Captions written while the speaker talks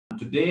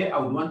today I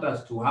would want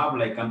us to have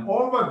like an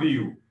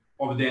overview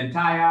of the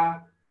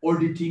entire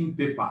auditing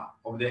paper,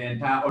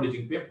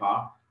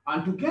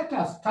 And to get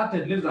us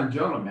started, ladies and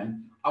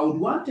gentlemen, I would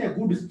want a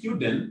good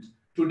student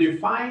to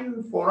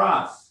define for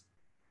us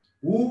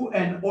who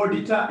an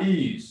auditor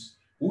is.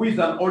 Who is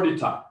an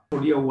auditor?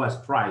 Here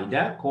was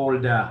tried,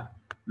 called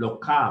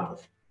local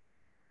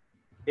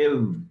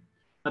ilm.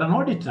 But an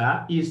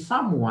auditor is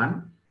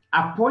someone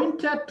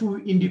appointed to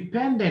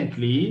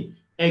independently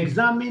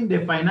examine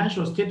the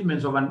financial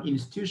statements of an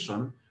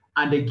institution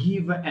and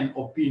give an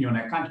opinion.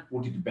 I can't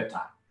put it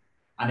better.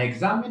 An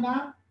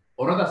examiner,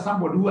 or rather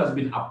somebody who has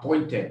been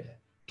appointed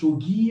to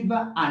give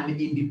an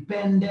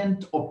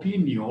independent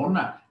opinion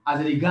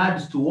as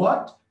regards to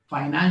what?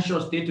 Financial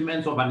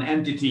statements of an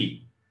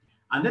entity.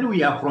 And then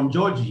we have from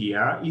George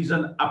here is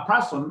a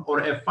person or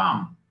a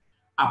firm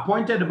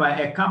appointed by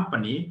a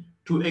company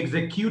to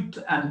execute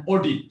an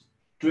audit.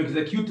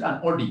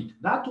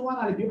 That one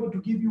I'll be able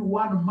to give you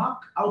 1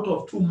 mark out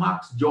of 2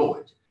 marks,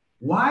 George.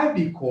 Why?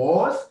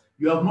 Because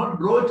you have not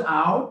brought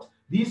out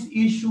this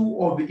issue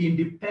of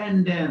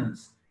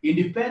independence.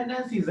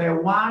 Independence is a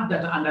word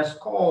that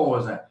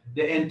underscores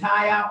the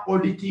entire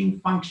auditing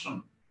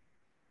function.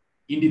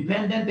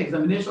 Independent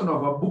examination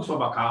of books of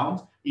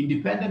accounts,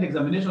 independent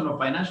examination of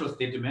financial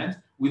statements,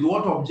 with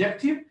what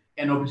objective?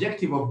 An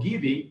objective of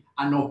giving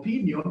an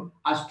opinion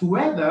as to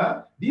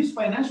whether these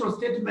financial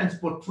statements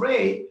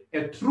portray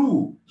a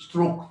true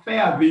stroke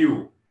fair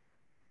view.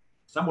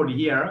 Somebody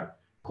here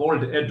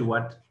called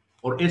Edward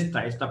or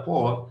Esther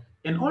Paul.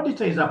 An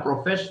auditor is a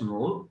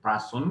professional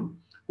person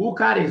who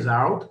carries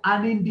out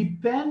an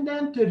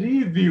independent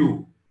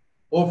review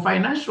of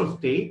financial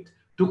state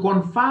to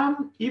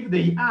confirm if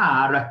they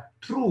are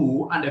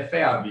true and a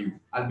fair view.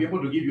 I'll be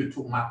able to give you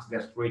 2 marks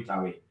there straight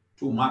away.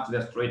 2 marks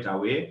there straight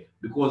away,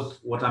 because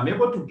what I'm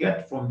able to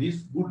get from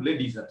these good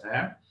ladies at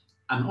time,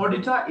 an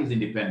auditor is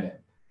independent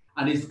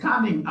and is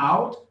coming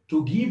out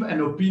to give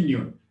an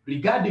opinion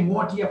regarding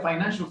what here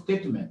financial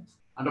statements.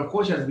 And of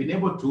course, she has been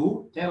able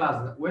to tell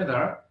us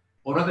whether,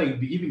 or rather you'll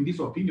be giving this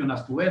opinion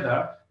as to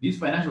whether these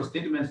financial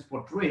statements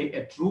portray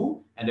a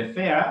true and a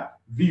fair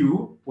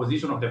view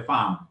position of the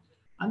firm.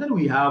 And then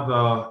we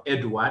have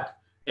Edward,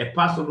 a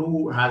person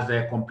who has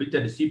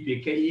completed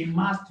CPK. He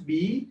must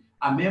be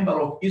a member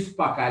of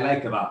ISPAC. I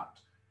like that.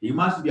 He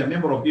must be a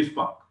member of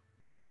ISPAC.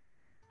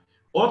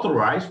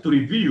 Authorized to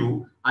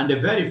review and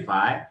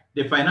verify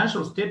the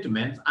financial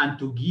statements and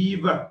to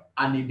give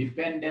an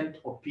independent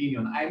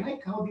opinion. I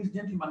like how this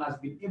gentleman has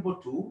been able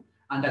to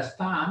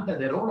understand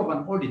the role of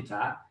an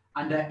auditor,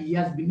 and he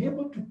has been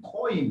able to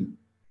coin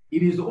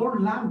in his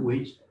own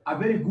language a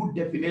very good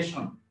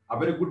definition,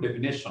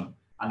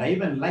 And I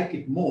even like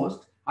it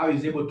most how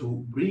he's able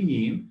to bring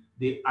in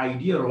the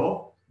idea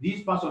of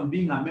this person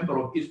being a member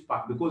of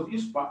ISPAC, because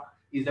ISPAC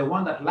is the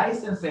one that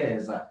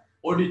licenses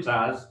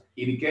auditors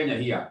in Kenya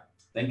here.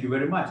 Thank you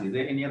very much. Is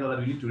there any other that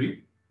we need to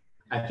read?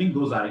 I think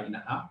those are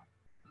enough.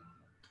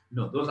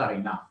 No, those are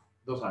enough.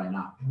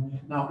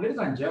 Now, ladies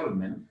and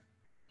gentlemen,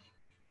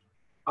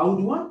 I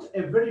would want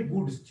a very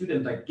good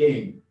student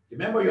again.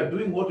 Remember, you are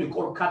doing what we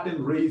call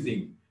curtain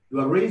raising. You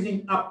are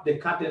raising up the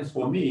curtains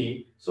for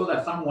me so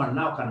that someone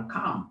now can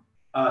come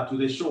to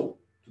the show.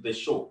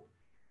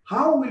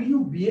 How will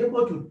you be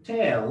able to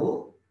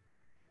tell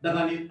that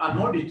an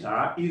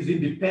auditor is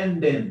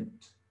independent?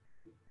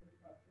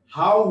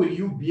 How will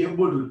you be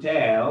able to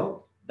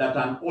tell that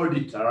an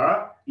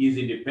auditor is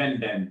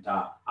independent?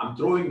 I'm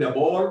throwing the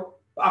ball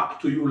back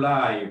to you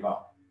live.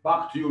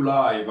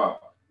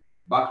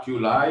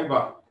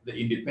 The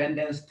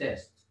independence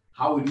test.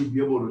 How will you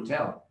be able to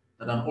tell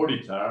that an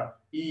auditor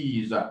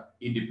is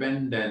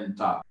independent?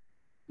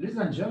 Ladies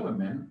and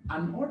gentlemen,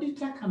 an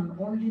auditor can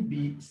only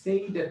be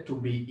said to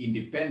be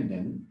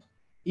independent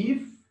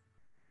if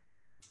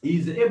he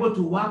is able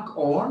to work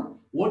on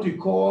what we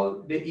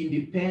call the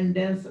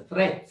independence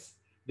threats.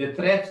 The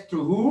threats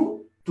to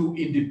who? To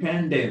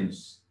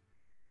independence.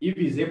 If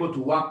he is able to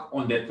work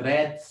on the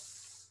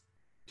threats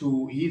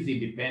to his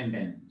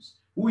independence.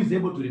 Who is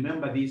able to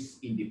remember these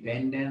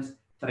independence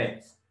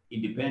threats?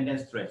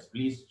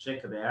 Please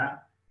check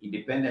there.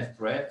 Independence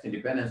threats.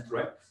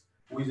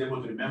 Who is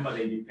able to remember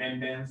the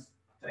independence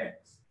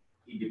threats?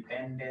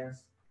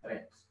 Independence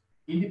threats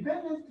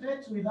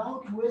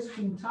without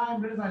wasting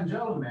time, ladies and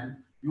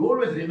gentlemen. You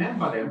always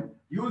remember them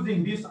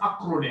using this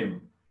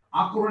acronym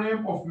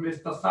of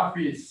Mr.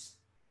 Surface.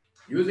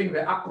 Using the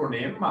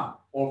acronym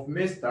of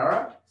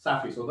Mr.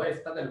 Surface. Although I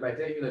started by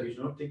telling you that you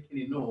should not take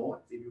any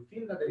notes, if you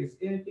feel that there is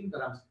anything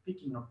that I'm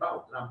speaking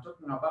about, that I'm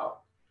talking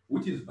about,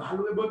 which is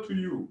valuable to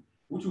you,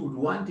 which you would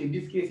want in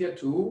this case here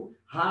to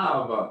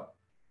have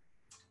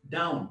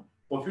down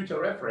for future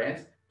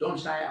reference, don't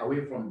shy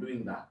away from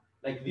doing that.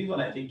 Like this one,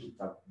 I think it's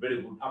a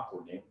very good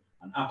acronym,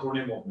 an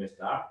acronym of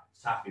Mr.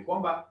 Safi.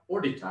 Kwamba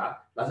auditor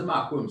lazima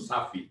akuwe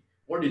msafi.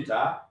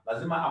 Auditor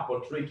lazima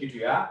aportray kitu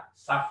ya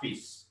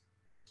surface.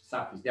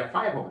 There are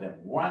 5 of them.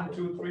 1,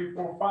 2, 3,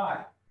 4,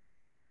 5.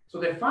 So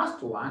the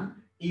first one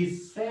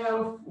is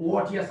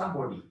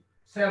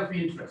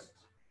self-interest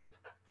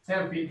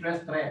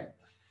threat.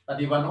 That that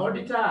if an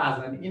auditor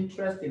has an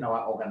interest in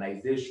our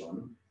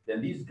organization,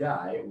 then this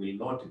guy will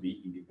not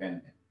be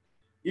independent.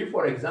 If,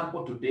 for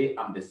example, today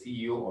I'm the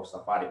CEO of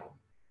Safaricom,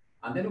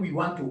 and then we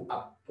want to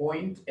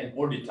appoint an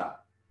auditor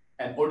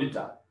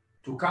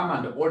to come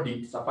and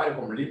audit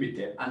Safaricom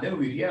Limited, and then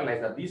we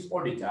realize that this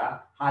auditor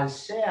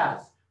has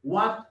shares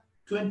worth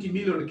 20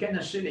 million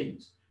Kenya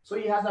shillings. So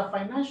he has a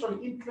financial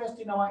interest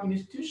in our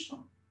institution.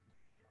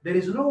 There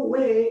is no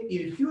way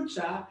in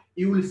future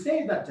he will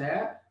say that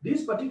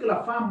this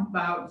particular firm,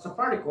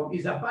 Safaricom,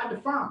 is a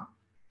bad firm.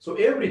 So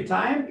every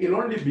time he'll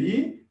only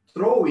be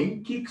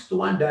throwing kicks to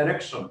one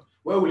direction,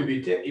 where we'll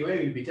be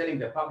telling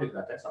the public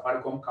that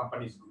Safaricom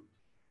company is good,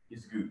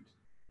 is good,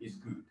 is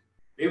good.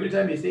 Every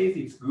time he says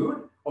it's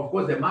good, of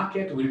course the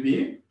market will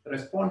be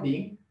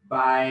responding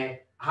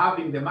by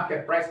having the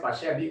market price per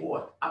share be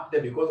what? Up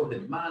there because of the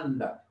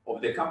demand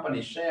of the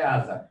company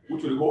shares,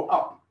 which will go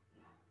up,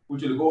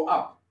 which will go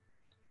up,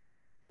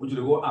 which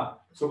will go up.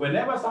 So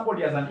whenever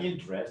somebody has an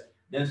interest,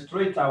 then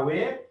straight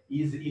away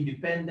his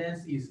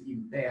independence is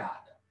impaired.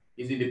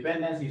 His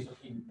independence is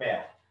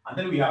impaired. And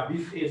then we have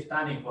this A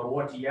standing for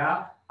what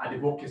here?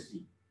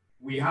 Advocacy.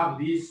 We have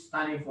this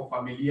standing for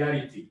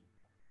familiarity.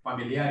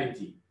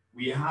 Familiarity.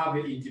 We have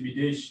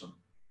intimidation.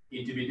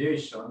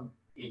 Intimidation.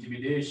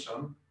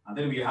 Intimidation. And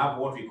then we have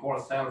what we call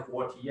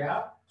what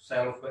here?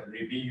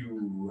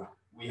 Self-review.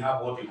 We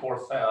have what we call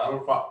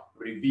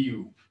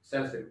self-review.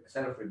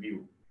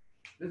 Self-review.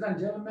 Ladies and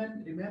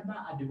gentlemen, remember,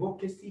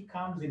 advocacy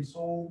comes in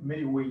so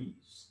many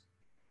ways.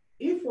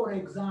 If, for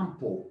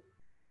example,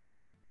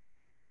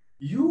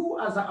 you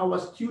as our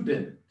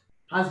student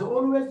has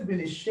always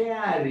been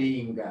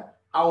sharing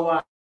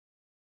our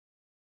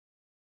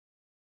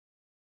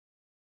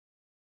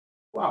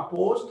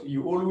post,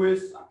 you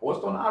always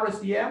post on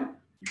RCM,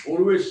 you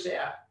always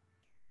share.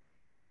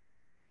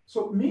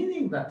 So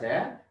meaning that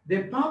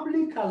the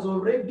public has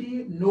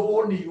already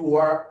known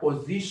your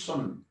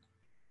position.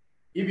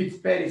 If it's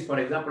Paris, for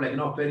example, like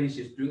now Paris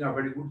is doing a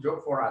very good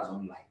job for us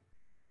online.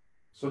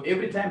 So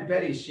every time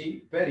Paris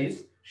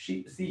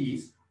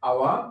sees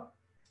our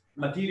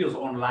materials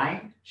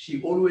online,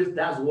 she always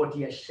does what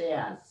he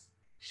shares.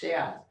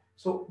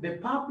 So the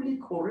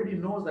public already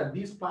knows that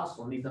this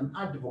person is an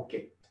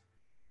advocate.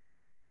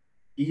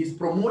 He is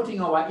promoting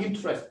our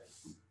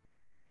interests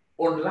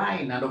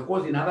online and of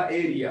course in other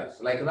areas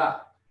like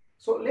that.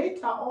 So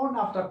later on,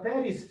 after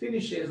Paris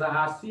finishes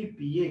her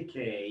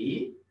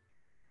CPAK,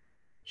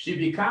 she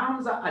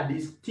becomes a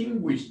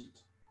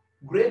distinguished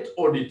great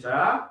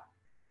auditor,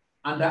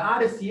 and the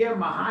RCM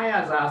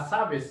hires her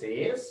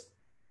services.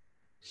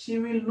 She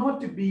will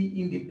not be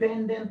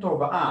independent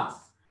of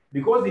us,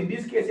 because in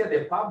this case here,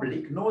 the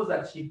public knows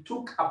that she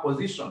took a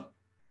position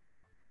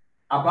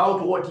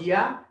about what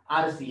here?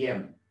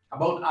 RCM,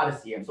 about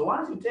RCM. So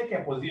once you take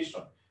a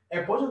position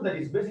that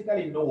is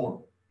basically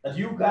known, that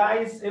you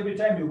guys, every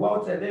time you go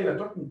outside there, you're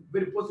talking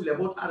very positively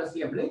about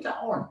RCM. Later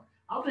on,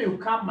 after you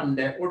come and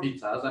the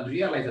auditors and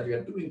realize that you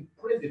are doing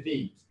crazy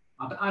things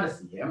at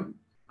RCM,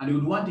 and you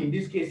would want in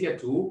this case here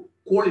to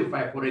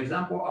qualify, for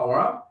example,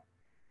 our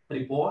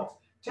reports,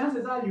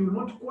 chances are you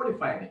will not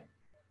qualify them.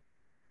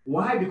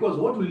 Why? Because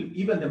what will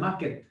even the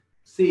market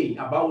say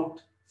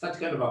about such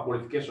kind of a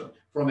qualification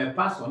from a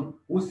person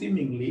who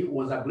seemingly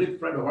was a great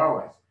friend of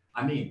ours?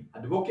 I mean,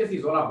 advocacy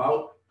is all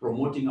about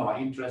promoting our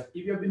interest.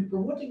 If you have been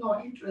promoting our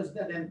interest,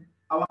 then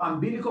our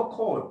umbilical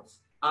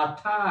cords are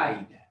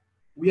tied.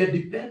 We are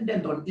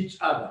dependent on each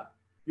other.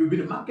 You've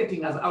been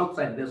marketing us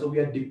outside there, so we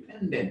are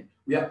dependent.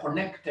 We are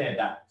connected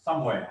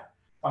somewhere.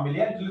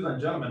 Familiarity, ladies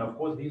and gentlemen, of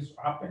course, this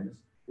happens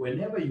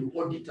whenever you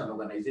audit an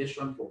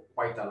organization for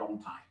quite a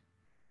long time.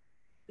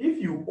 If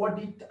you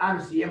audit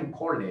RCM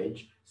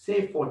College,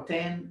 say for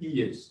 10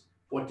 years,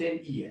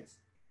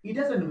 it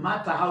doesn't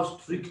matter how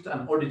strict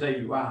an auditor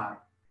you are.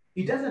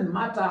 It doesn't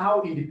matter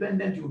how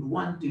independent you would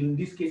want, in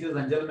these cases,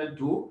 and gentlemen,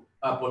 to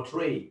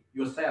portray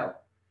yourself.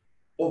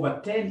 Over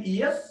 10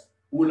 years,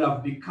 will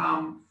have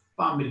become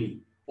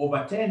family.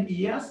 Over 10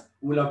 years,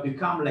 will have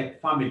become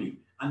like family.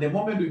 And the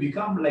moment we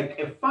become like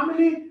a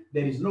family,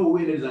 there is no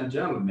way, ladies and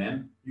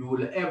gentlemen, you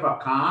will ever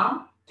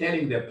come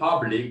telling the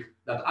public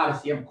that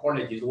RCM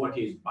College is what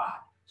is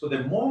bad. So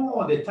the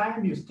more the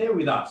time you stay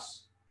with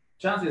us,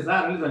 chances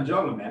are, ladies and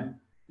gentlemen,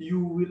 you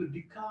will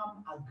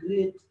become a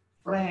great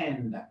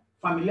friend.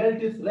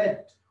 Familiarity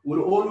threat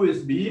will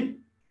always be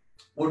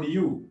on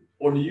you.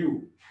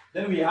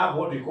 Then we have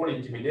what we call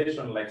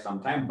intimidation. Like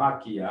some time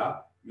back here,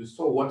 you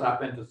saw what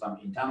happened to some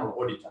internal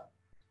auditor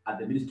at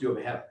the Ministry of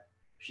Health.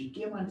 She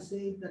came and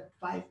said that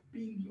 5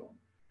 billion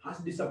has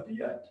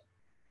disappeared.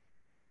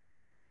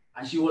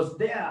 And she was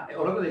there,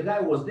 or rather the guy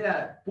was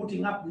there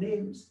putting up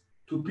names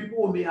to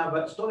people who may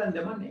have stolen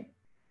the money.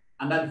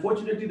 And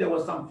unfortunately, there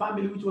was some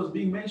family which was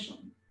being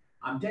mentioned.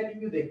 I'm telling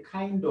you the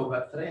kind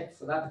of threats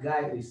that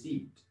guy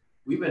received.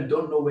 We even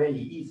don't know where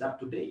he is up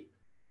to date.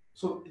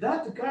 So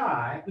that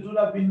guy, it would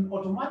have been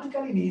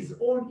automatically in his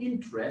own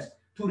interest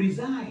to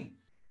resign.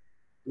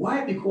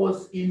 Why?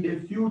 Because in the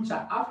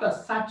future, after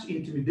such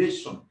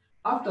intimidation,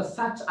 after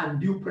such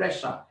undue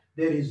pressure,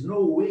 there is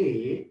no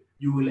way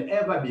you will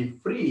ever be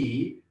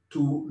free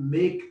to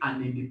make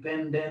an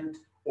independent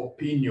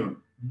opinion.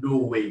 No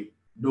way,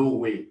 no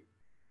way,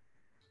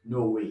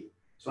 no way.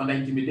 So under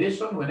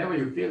intimidation, whenever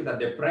you feel that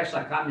the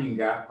pressure coming,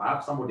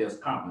 perhaps somebody has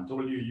come and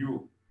told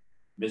you,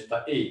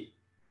 Mr. A,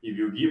 if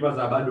you give us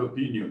a bad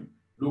opinion,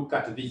 look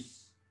at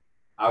this,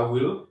 I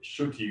will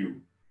shoot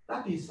you.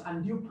 That is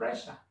undue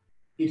pressure.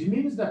 It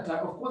means that,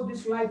 of course,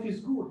 this life is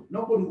good.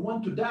 Nobody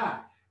wants to die.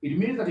 It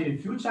means that in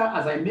the future,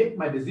 as I make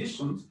my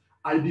decisions,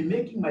 I'll be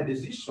making my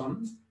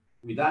decisions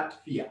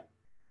without fear,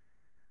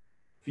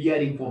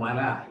 fearing for my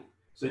life.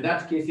 So in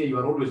that case here, you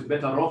are always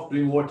better off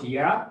doing what you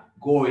are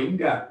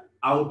going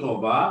out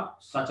of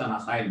such an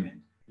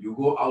assignment. You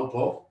go out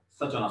of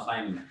such an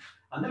assignment.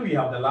 And then we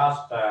have the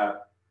last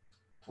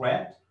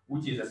threat,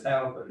 which is a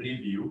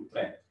self-review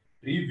threat.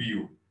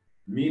 Review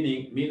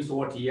means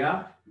what you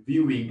are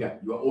viewing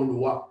your own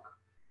work,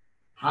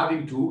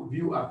 having to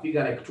view a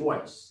figure like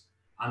twice.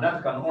 And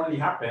that can only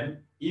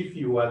happen if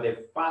you are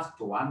the first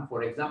one,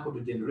 for example,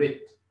 to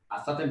generate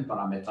a certain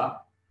parameter,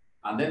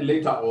 and then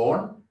later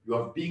on, you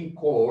are being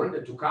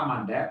called to come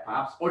and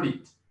perhaps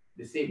audit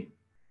the same.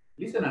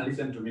 Listen and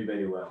listen to me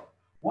very well.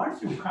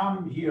 Once you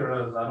come here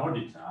as an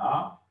auditor,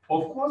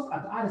 of course,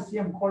 at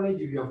RCM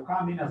College, if you have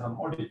come in as an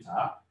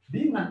auditor,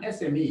 being an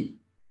SME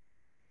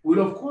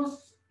will, of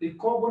course,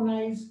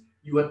 recognize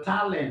your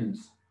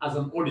talents as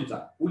an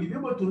auditor. Will be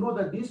able to know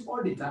that this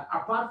auditor,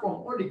 apart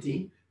from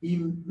auditing, he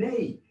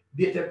may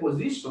be at a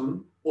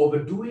position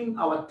of doing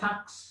our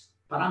tax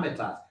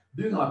parameters,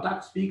 doing our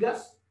tax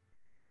figures,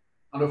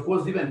 and of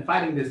course, even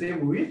filing the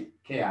same with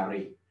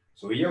KRA.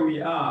 So here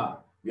we are.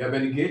 We have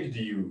engaged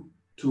you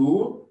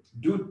to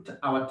do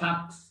our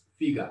tax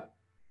figure,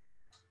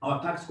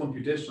 our tax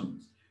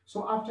computations.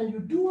 So after you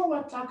do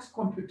our tax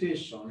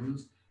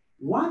computations,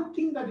 one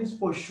thing that is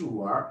for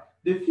sure,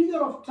 the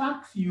figure of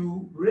tax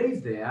you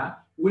raise there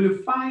will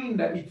find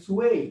its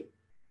way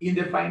in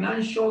the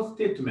financial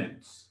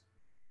statements,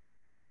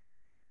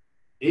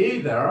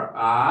 either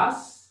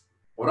as,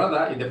 or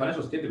rather in the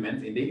financial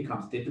statements, in the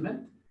income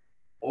statement,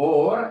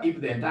 or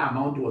if the entire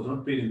amount was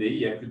not paid in the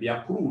year, it will be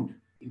accrued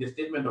in the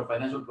statement of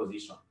financial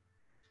position.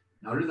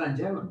 Now, ladies and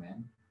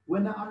gentlemen,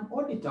 when an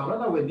auditor, or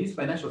rather when these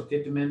financial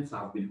statements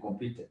have been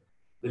completed,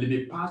 they will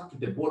be passed to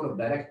the board of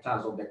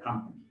directors of the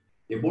company.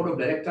 The board of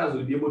directors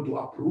will be able to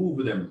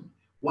approve them.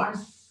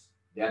 Once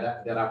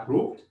they're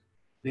approved,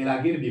 they'll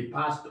again be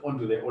passed on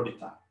to the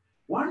auditor.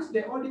 Once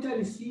the auditor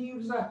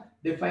receives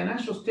the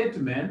financial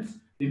statements,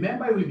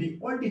 remember, he will be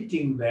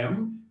auditing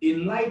them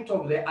in light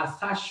of the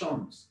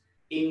assertions.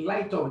 In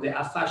light of the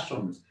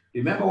assertions.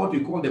 Remember what we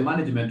call the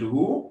management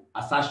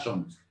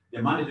assertions.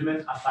 The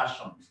management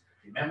assertions.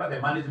 Remember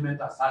the management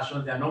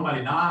assertions, they are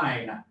normally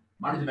 9.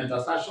 Management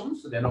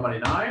assertions, they're normally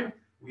 9.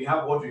 We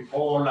have what we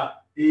call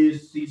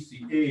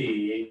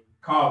ACCA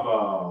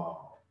cover.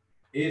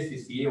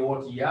 ACCA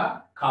what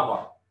year?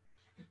 Cover.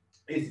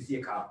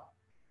 ACCA cover.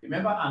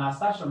 Remember, an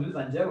assertion, ladies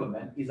and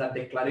gentlemen, is a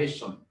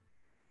declaration.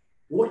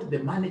 What the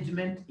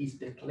management is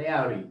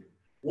declaring.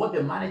 What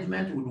the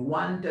management would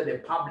want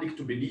the public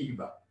to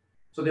believe.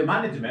 So the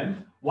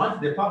management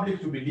wants the public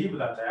to believe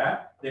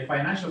that the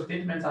financial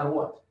statements are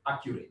what?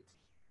 Accurate.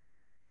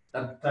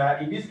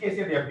 That in this case,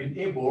 they have been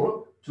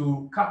able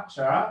to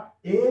capture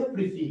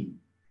everything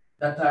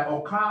that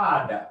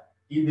occurred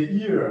in the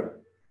year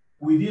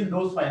within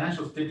those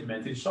financial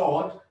statements. In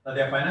short, that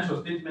their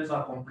financial statements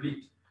are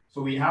complete.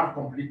 So we have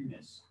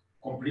completeness.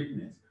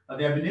 That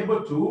they have been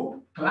able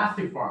to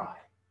classify,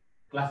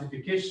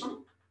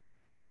 classification,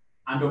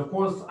 and of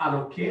course,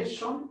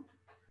 allocation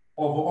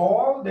of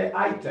all the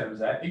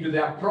items into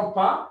their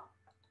proper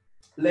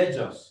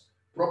ledgers,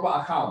 proper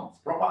accounts.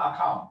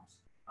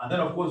 And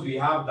then, of course, we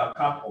have the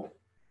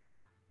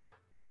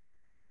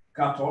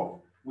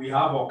cutoff. We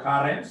have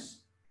occurrence.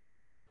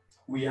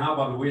 We have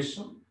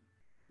valuation.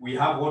 We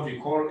have what we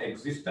call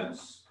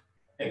existence.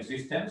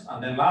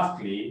 And then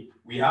lastly,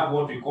 we have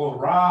what we call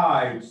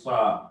rights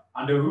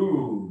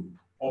and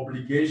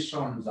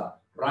obligations.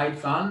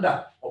 Rights and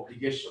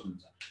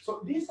obligations.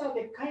 So these are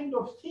the kind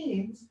of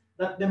things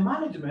that the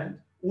management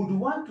would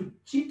want to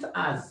cheat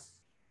us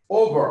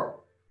over,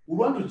 would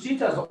want to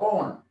cheat us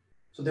on.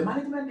 So the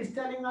management is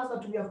telling us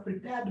that we have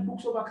prepared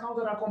books of accounts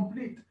that are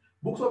complete,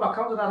 books of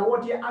accounts that are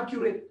what are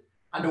accurate.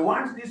 And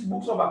once these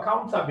books of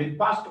accounts have been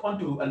passed on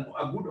to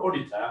a good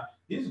auditor,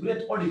 this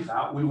great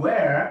auditor will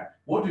wear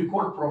what we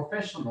call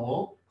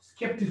professional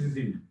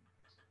skepticism.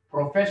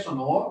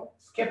 Professional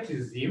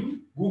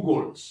skepticism,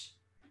 goggles,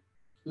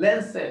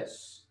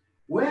 lenses,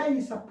 where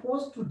he's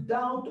supposed to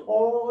doubt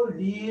all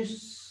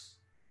these,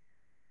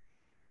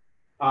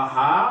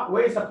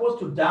 where he's supposed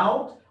to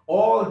doubt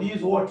all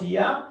these what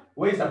here,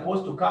 where he's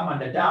supposed to come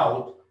and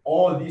doubt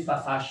all these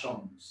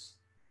assertions.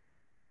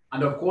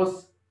 And of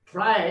course,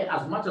 try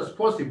as much as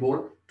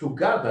possible to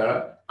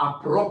gather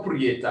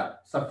appropriate,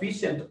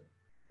 sufficient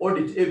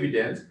audit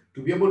evidence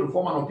to be able to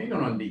form an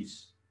opinion on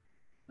this.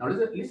 Now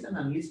listen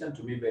and listen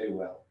to me very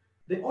well.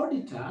 The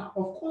auditor,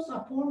 of course,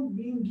 upon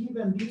being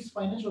given these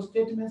financial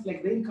statements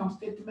like the income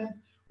statement,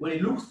 when he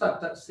looks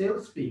at that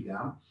sales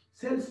figure,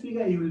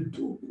 he will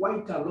do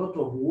quite a lot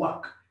of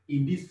work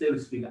in this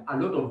sales figure, a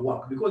lot of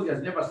work, because he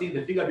has never seen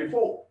the figure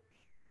before.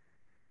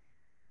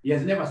 He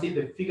has never seen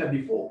the figure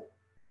before.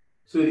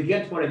 So he'll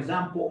get, for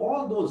example,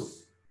 all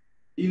those,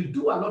 he'll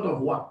do a lot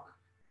of work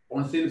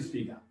on sales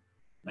figure.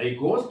 Now he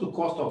goes to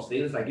cost of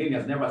sales, again, he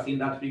has never seen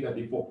that figure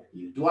before.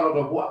 He'll do a lot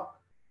of work.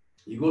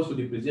 He goes to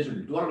depreciation,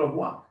 he'll do a lot of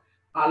work.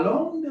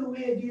 Along the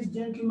way, this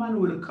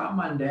gentleman will come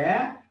and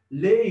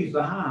lay his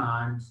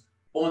hands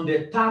on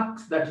the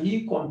tax that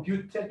he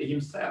computed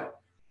himself.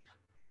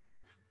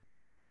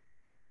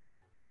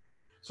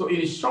 So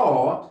in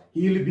short,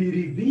 he'll be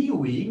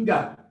reviewing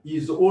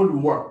his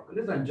own work.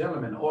 Ladies and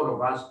gentlemen, all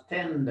of us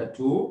tend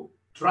to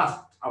trust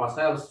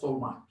ourselves so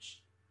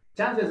much.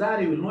 Chances are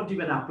he will not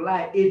even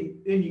apply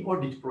any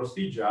audit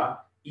procedure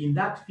in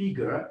that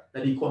figure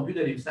that he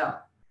computed himself.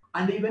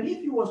 And even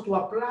if he was to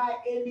apply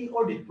any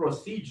audit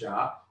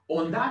procedure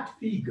on that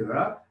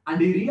figure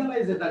and he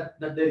realizes that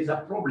there is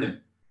a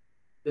problem,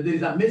 that there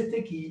is a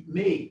mistake he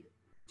made,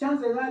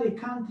 chances are he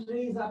can't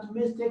raise that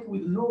mistake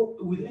with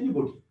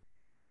anybody.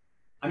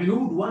 I mean, who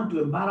would want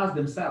to embarrass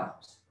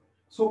themselves?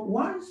 So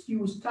once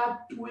you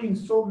start doing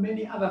so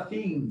many other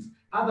things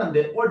other than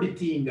the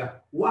auditing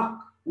work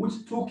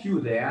which took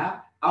you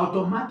there,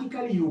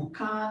 automatically you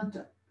can't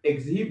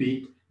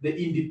exhibit the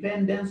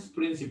independence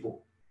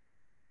principle.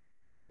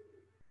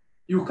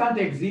 You can't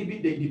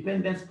exhibit the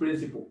independence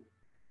principle.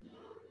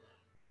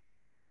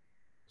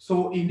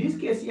 So in this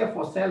case here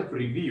for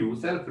self-review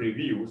has got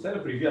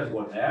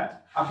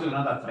actually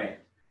another thread.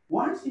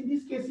 Once in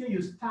this case here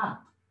you start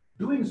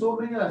doing so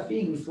many other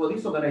things for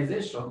this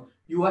organization,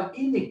 your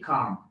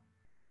income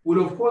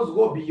will of course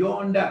go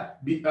beyond the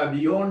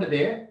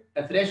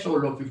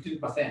threshold of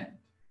 15%.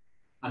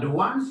 And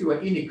once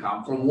your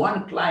income from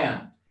one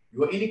client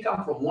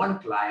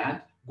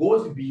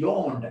goes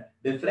beyond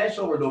the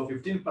threshold of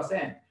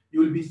 15%, you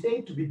will be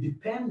said to be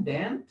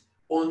dependent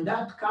on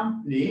that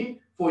company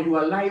for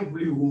your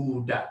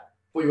livelihood.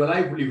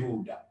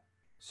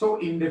 So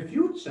in the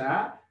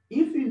future,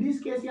 if in this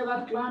case here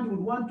that client would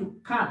want to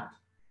cut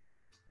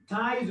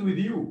ties with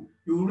you,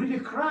 you will really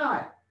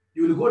cry.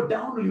 You will go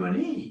down on your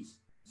knees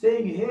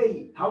saying,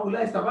 hey, how will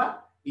I survive?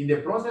 In the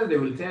process, they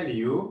will tell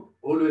you,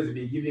 always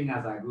be giving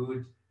us a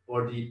good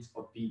audit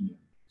opinion.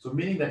 So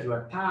meaning that you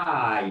are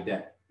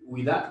tied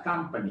with that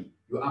company.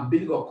 Your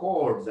umbilical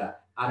cords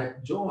are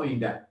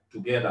joined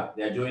together.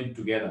 They are joined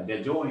together. They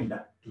are joined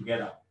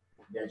together.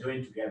 They are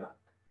joined together.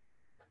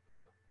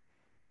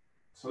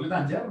 So ladies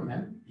and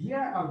gentlemen,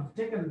 here I've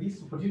taken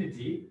this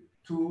opportunity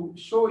to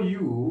show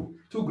you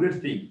two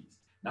great things.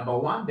 Number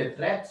one, the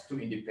threats to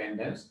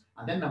independence.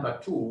 And then number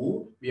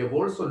two, we have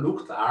also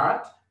looked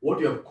at what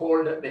we have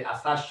called the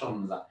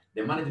assertions,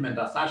 the management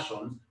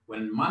assertions.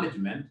 When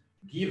management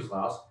gives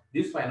us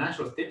these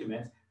financial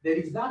statements, there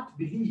is that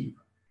belief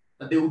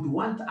that they would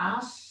want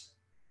us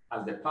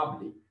as the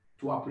public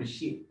to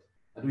appreciate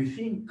that we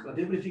think that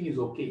everything is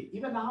okay.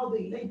 Even how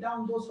they lay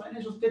down those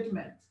financial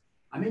statements,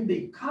 I mean,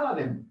 they color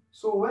them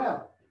so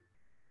well.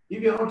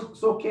 If you're not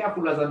so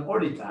careful as an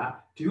auditor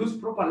to use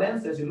proper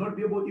lenses, you'll not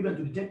be able even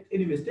to detect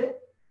any mistake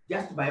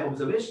just by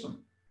observation.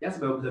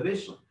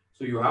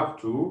 So you have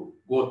to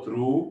go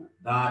through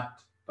that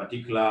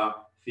particular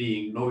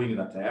thing, knowing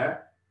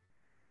that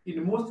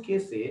in most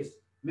cases,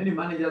 many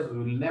managers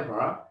will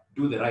never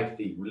do the right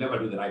thing,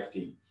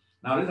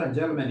 Now, ladies and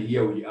gentlemen,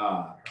 here we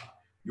are.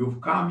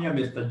 You've come here,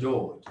 Mr.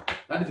 George.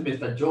 That is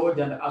Mr. George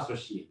and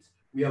Associates.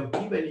 We have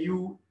given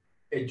you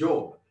a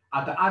job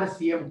at the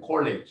RCM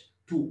College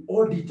to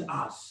audit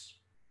us.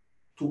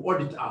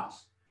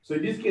 So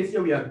in this case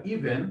here, we have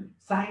even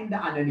signed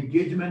an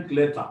engagement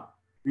letter.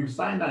 We've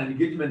signed an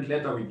engagement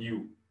letter with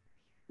you.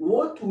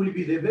 What will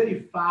be the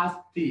very first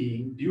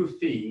thing do you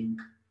think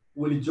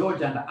will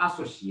George and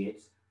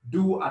Associates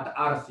do at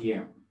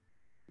RCM?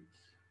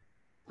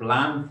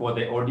 Plan for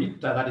the audit.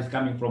 That is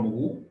coming from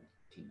who?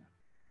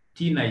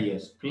 Tina,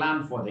 yes.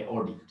 Plan for the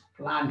audit.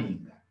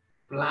 Planning.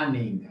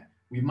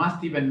 We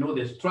must even know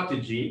the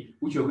strategy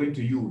which you're going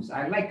to use.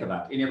 I like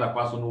that. Any other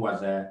person who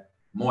has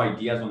more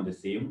ideas on the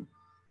same?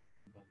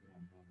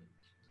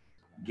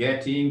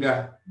 Getting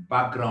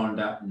background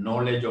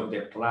knowledge of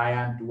the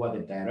client, who are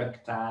the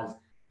directors,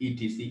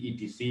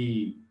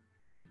 etc.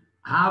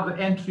 Have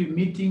entry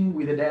meeting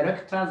with the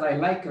directors. I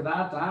like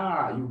that.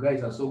 You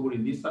guys are so good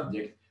in this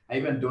subject. I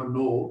even don't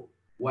know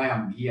why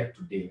I'm here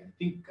today. I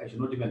think I should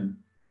not even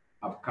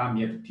have come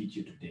here to teach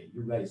you today.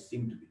 You guys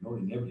seem to be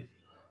knowing everything.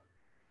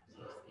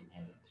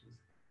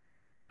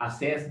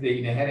 Assess the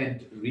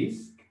inherent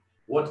risk.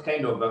 What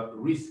kind of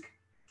risk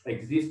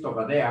exists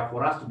over there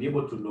for us to be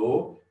able to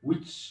know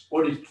which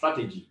audit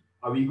strategy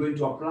are we going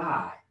to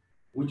apply?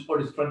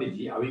 Nobody's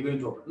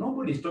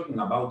talking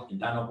about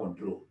internal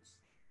controls.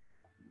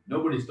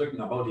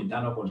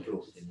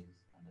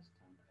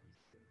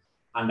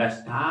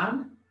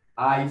 Understand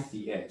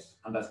ICS.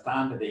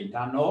 Understand the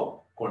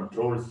internal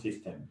control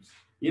systems.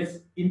 Yes,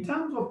 in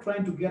terms of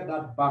trying to get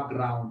that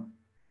background,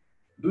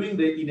 doing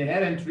the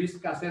inherent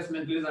risk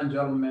assessment, ladies and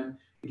gentlemen,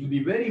 it will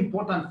be very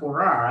important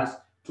for us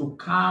to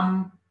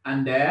come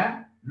and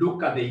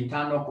look at the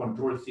internal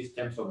control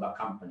systems of the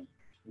company.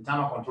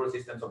 internal control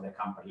systems of the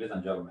company, ladies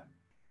and gentlemen.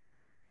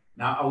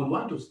 Now, I would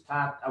want to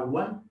start, I would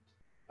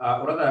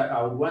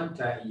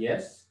want,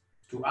 yes,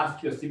 to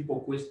ask you a simple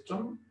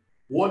question.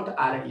 What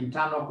are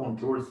internal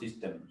control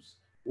systems?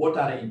 What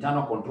are the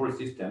internal control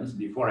systems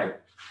before I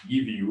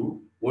give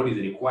you what is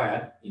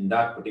required in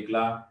that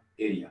particular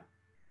area?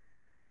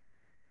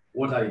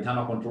 What are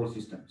internal control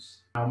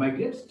systems? Now, my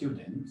great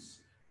students,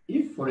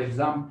 if, for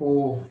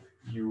example,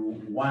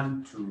 you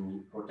want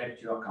to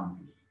protect your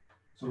company,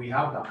 so we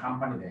have the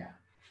company there,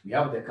 we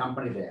have the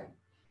company there.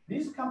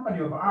 This company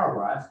of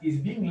ours is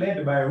being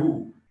led by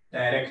who?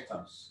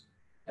 Directors.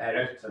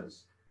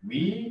 Directors.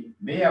 We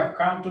may have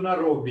come to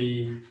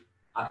Nairobi,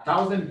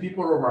 1,000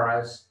 people over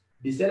us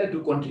decided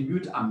to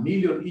contribute $1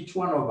 million each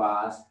one of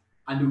us,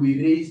 and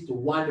we raised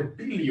 1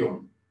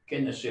 billion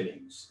Kenya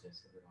shillings.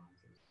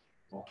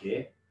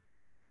 Okay.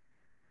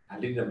 I'll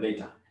leave them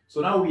later.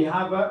 So now we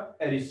have a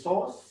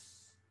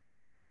resource,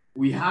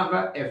 we have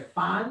a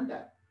fund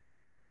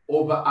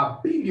over 1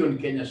 billion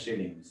Kenya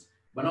shillings.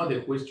 But now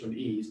the question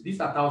is, these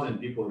 1,000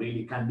 people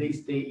really, can they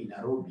stay in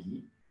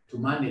Nairobi to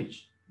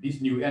manage this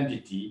new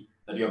entity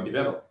that you have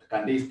developed?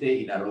 Can they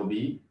stay in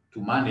Nairobi to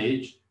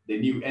manage the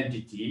new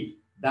entity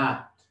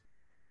that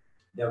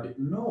they have?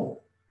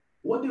 No.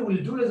 What they will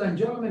do, ladies and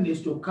gentlemen,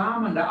 is to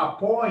come and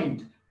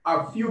appoint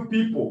a few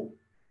people,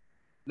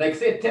 like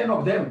say 10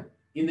 of them,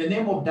 in the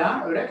name of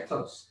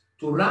directors,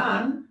 to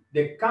run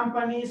the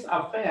company's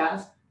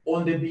affairs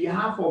on the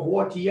behalf of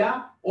what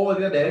here? All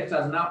the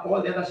directors now,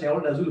 all the other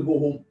shareholders will go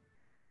home.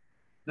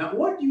 Now,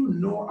 what do you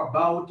know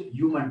about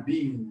human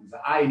beings,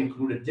 I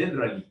included?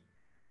 Generally,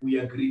 we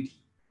are greedy.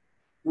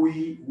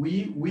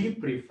 We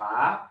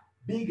prefer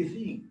big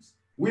things.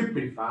 We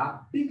prefer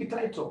big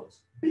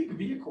titles, big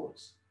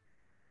vehicles.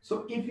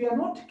 So if you are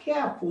not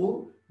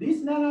careful,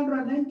 these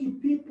 990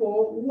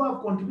 people who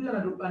have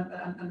contributed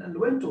and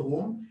went to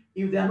home,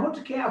 if they are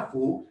not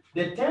careful,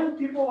 the 10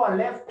 people who are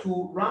left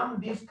to run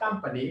this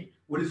company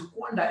will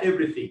squander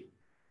everything.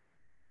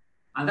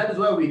 And that is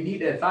why we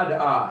need a third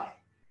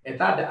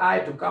eye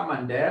to come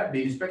and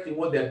be inspecting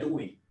what they're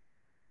doing.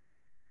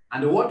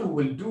 And what we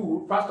will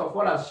do, first of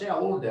all, as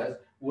shareholders,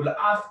 we'll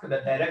ask the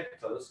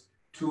directors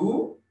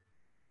to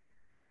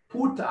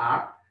put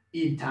up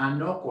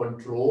internal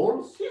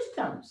control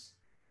systems.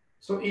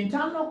 So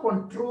internal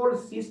control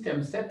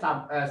systems,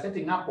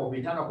 setting up of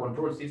internal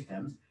control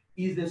systems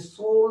is the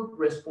sole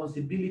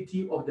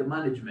responsibility of the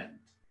management.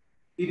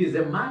 It is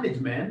the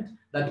management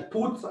that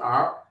puts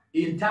up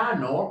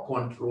internal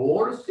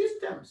control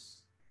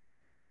systems.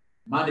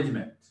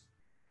 Management.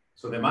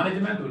 So the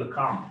management will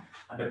come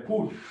and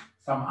put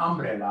some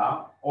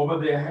umbrella over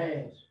their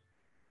head.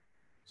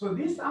 So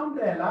this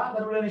umbrella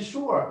that will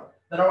ensure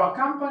that our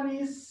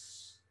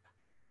companies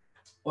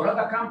or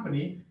other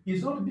company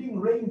is not being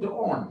rained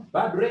on.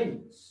 Bad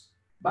rains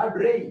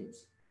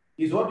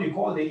is what we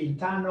call the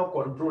internal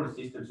control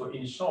system. So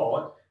in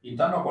short,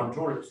 internal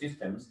control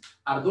systems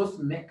are those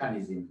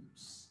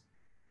mechanisms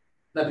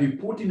that we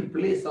put in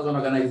place as an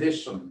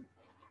organization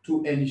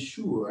to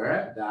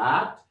ensure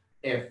that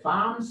a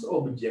firm's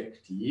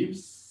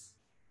objectives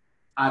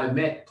are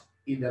met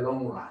in the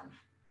long run,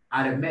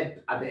 are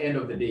met at the end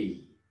of the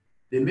day.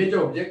 The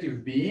major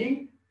objective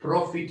being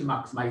profit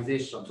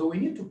maximization. So we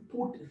need to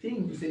put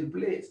things in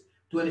place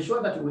to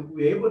ensure that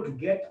we're able to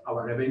get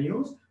our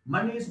revenues,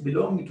 monies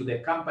belonging to the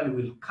company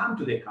will come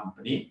to the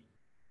company,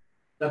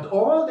 that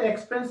all the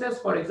expenses,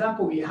 for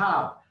example, we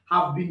have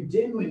been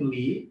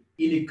genuinely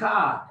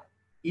incurred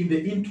in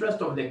the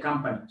interest of the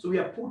company. So we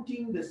are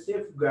putting the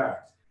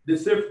safeguards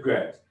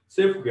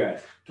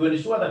to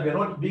ensure that we are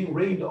not being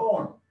rained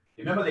on.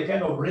 Remember, the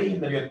kind of rain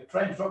that you're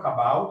trying to talk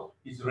about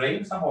is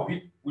rain, some of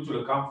it which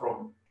will come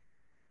from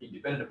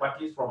independent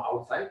parties from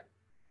outside.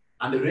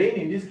 And the rain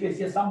in this case,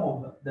 yes, some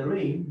of the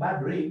rain,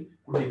 bad rain,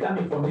 could be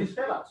coming from these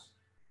fellas.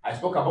 I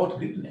spoke about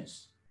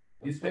greediness.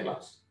 These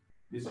fellas.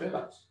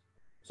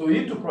 So we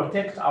need to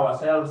protect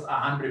ourselves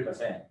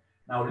 100%.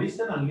 Now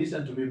listen and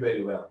listen to me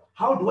very well.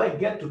 How do I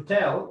get to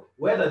tell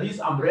whether this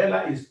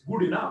umbrella is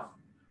good enough?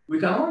 We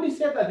can only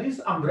say that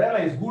this umbrella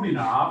is good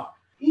enough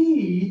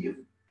if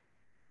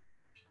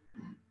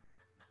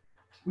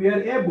we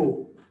are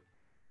able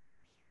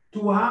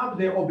to have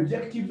the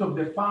objectives of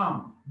the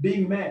firm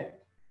being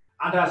met.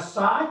 And as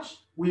such,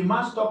 we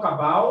must talk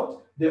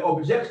about the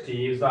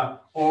objectives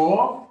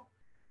of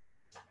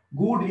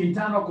good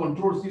internal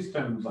control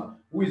systems.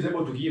 Who is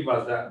able to give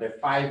us the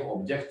 5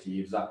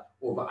 objectives of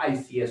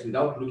ICS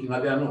without looking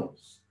at their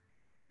notes?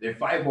 The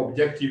 5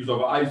 objectives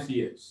of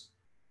ICS.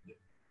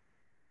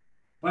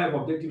 5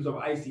 objectives of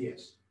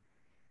ICS.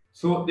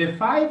 So the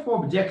 5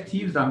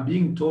 objectives I'm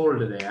being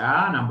told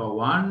there, number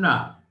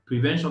 1,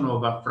 prevention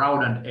of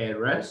fraud and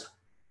errors,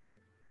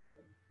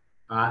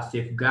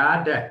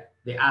 safeguard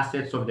the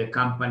assets of the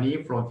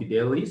company from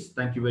Fidelis.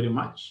 Thank you very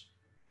much.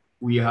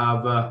 We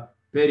have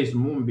Paris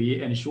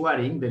Mumbi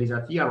ensuring there is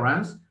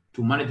adherence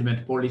to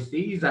management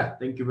policies.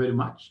 Thank you very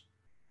much.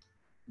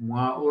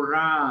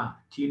 Mwaura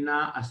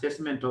Tina,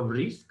 assessment of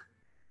risk.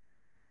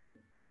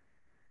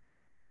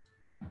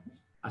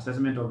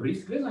 Assessment of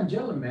risk. Ladies and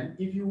gentlemen,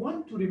 if you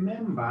want to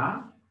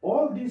remember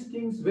All these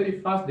things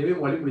very fast, the way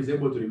Mwalimu is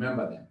able to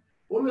remember them.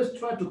 Always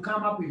try to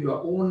come up with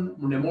your own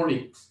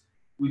mnemonics,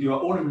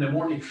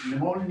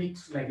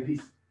 mnemonics like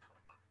this,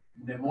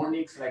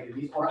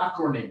 or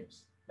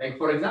acronyms. Like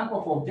for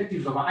example, for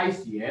objectives of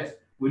ICS,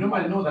 we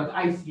normally know that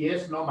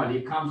ICS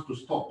normally comes to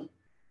stop. So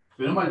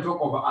we normally talk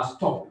of a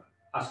stop.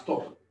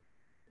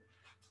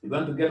 You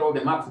want to get all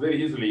the marks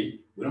very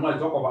easily, we normally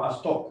talk about a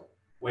stop,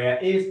 where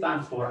A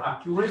stands for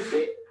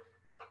accuracy,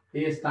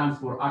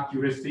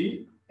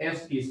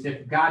 S is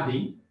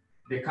safeguarding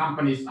the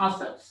company's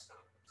assets,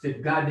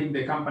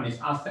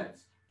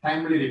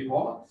 timely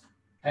reports,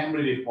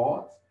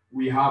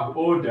 we have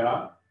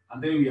order,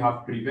 and then we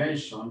have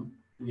prevention,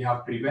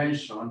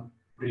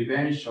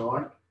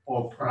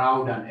 of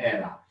fraud and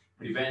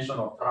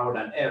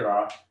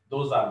error.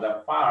 Those are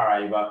the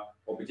 5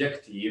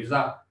 objectives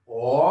of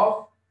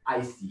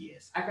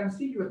ICS. I can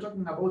see you are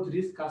talking about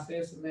risk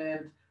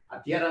assessment,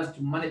 adherence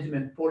to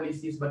management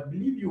policies, but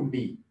believe you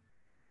me,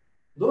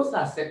 those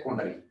are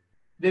secondary.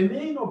 The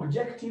main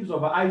objectives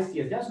of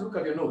ICS, just look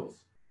at your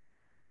notes,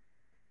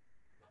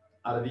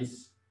 are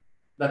these.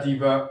 That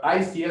if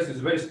ICS is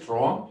very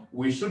strong,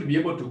 we should be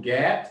able to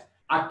get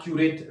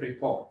accurate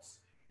reports.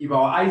 If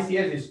our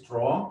ICS is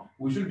strong,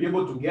 we should be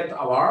able to get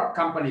our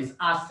company's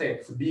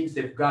assets being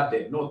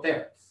safeguarded, no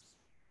thefts.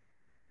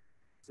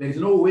 There is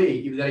no way,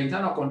 if there are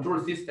internal control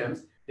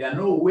systems, there are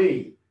no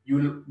way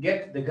you'll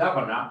get the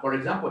governor, for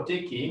example,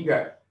 taking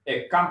a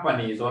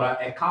company's or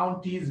a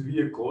county's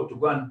vehicle to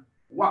go and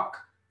work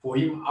for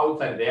him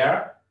outside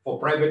there for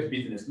private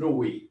business. No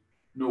way.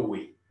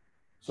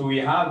 So we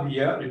have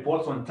here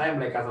reports on time,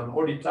 like as an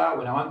auditor,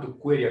 when I want to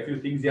query a few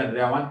things here and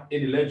there, I want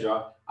any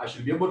ledger, I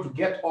should be able to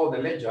get all the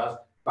ledgers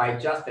by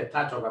just a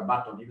touch of a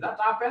button. If that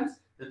happens,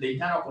 then the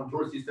internal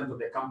control systems of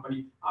the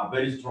company are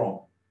very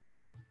strong.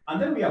 And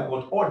then we have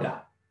got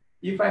order.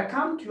 If I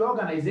come to your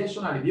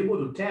organization, I'll be able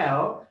to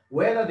tell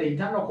whether the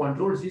internal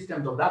control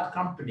systems of that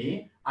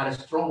company are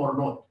strong or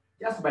not,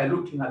 just by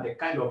looking at the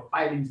kind of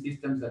filing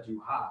systems that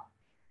you have.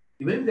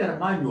 Even if they're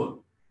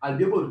manual, I'll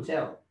be able to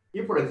tell.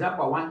 If, for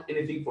example, I want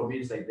anything from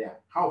inside there,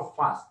 how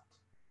fast?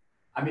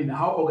 I mean,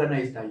 how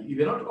organized are you? If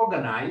you're not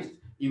organized,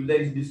 if there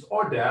is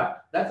disorder,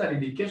 that's an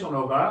indication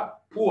of a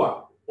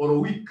poor or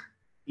weak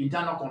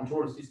internal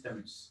control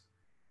systems.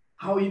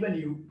 How even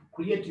you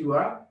create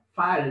your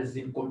files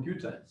in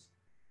computers.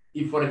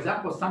 If, for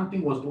example,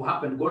 something was to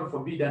happen, God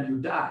forbid, and you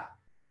die,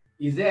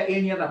 is there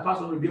any other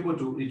person who will be able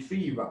to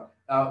retrieve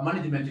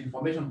management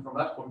information from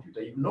that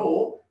computer? If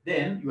no,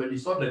 then you are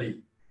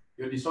disorderly.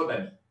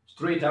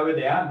 Straight away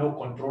there, no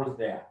controls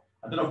there.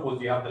 And then, of course,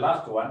 you have the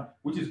last one,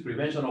 which is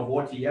prevention of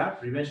what here?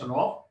 Prevention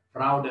of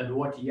fraud and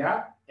what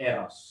here?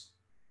 Errors.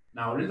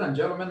 Now, ladies and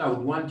gentlemen, I would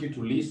want you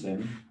to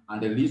listen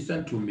and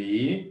listen to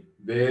me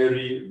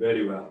very,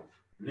 very well.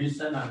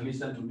 Listen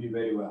to me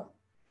very well.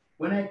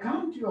 When I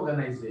come to your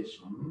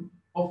organization,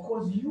 of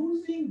course,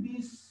 using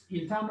these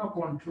internal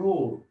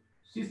control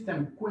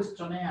system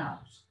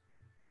questionnaires,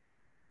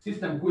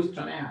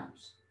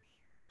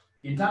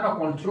 internal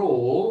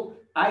control,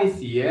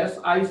 ICS,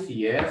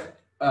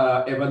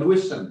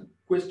 evaluation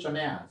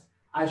questionnaires,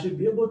 I should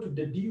be able to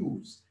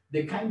deduce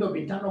the kind of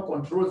internal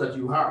controls that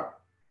you have.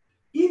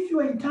 If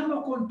your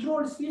internal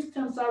control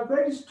systems are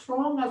very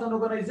strong as an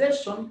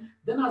organization,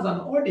 then as an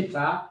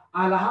auditor,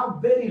 I'll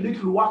have very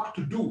little work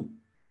to do.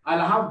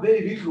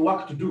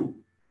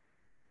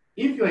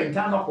 If your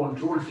internal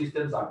control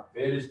systems are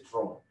very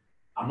strong,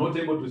 I'm not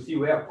able to see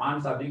where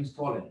funds are being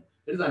stolen.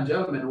 Ladies and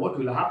gentlemen, what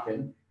will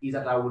happen is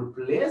that I will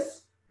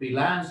place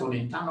reliance on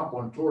internal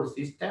control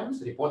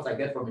systems, reports I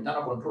get from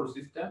internal control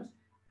systems,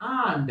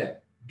 and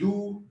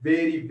do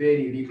very,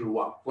 very little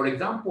work. For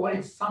example, when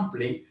it's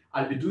sampling,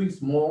 I'll be doing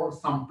small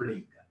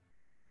sampling.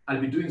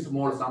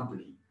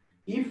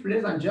 If,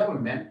 ladies and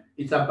gentlemen,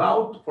 it's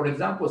about, for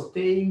example,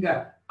 staying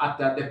at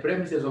the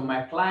premises of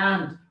my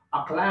client,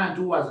 a client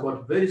who has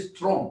got very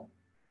strong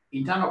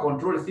internal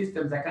control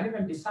systems, I can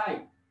even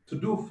decide to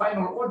do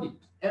final audit,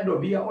 end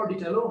of year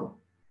audit alone.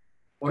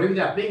 Or if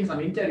they are paying some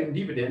interim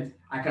dividends,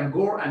 I can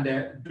go and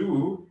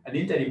do an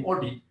interim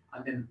audit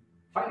and then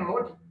final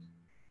audit.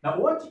 Now,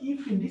 what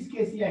if in this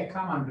case here I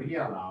come and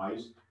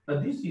realize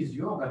that this is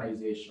your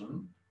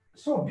organization,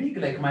 so big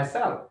like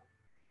myself,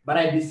 but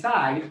I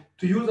decide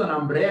to use an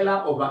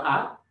umbrella over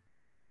a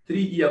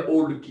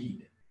 3-year-old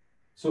kid.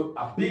 So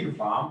a big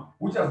firm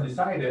which has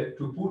decided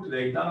to put the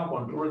internal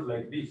controls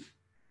like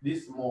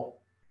this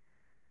small,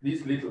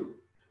 this little.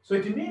 So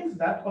it means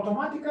that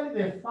automatically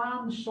the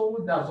firm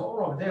shoulders,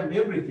 all of them,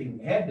 everything,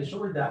 head,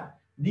 shoulder,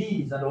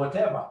 knees, and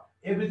whatever,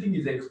 everything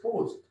is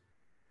exposed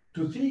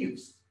to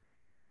thieves.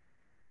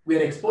 We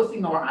are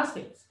exposing our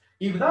assets.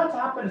 If that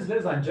happens,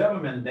 ladies and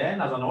gentlemen,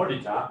 then as an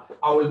auditor,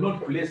 I will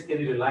not place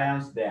any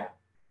reliance there.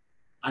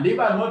 And if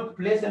I will not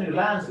place any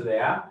reliance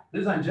there,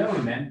 ladies and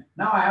gentlemen,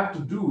 now I have to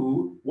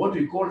do what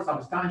we call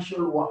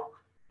substantial work.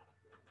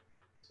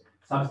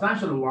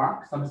 Substantial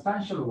work, ladies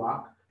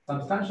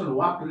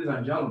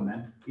and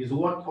gentlemen, is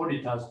what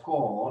auditors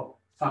call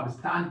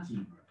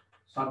substantive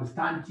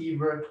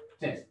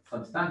test.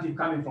 Substantive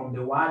coming from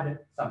the word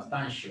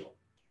substantial.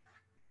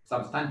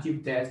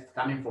 substantive test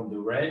coming from the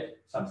word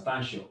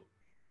substantial.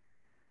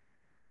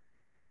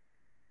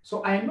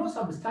 So I know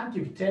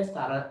substantive tests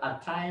are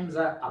at times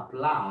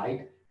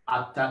applied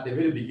at the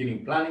very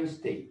beginning, planning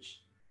stage.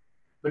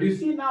 But you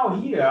see now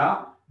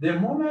here, the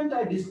moment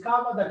I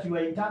discover that your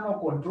internal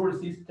control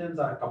systems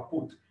are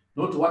kaput,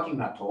 not working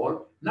at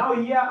all, now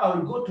here I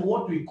will go to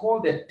what we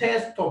call the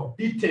test of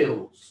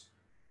details.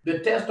 The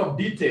test of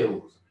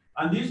details.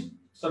 And these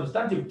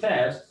substantive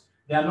tests,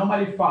 they are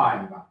normally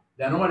 5.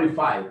 They are normally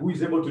 5. Who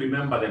is able to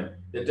remember them?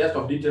 The test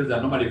of details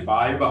are normally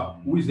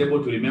 5. Who is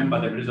able to remember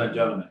them, ladies and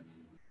gentlemen?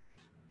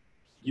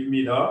 Give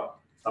me the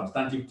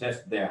substantive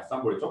test there.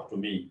 Somebody talk to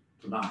me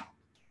tonight.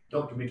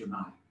 Talk to me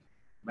tonight.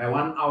 My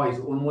 1 hour is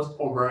almost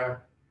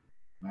over.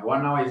 My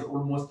 1 hour is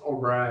almost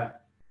over.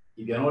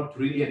 If you're not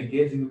really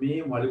engaging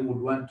me, Mwalimu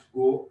would want to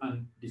go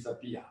and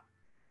disappear.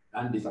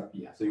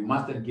 So you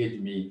must engage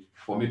me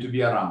for me to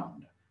be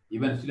around.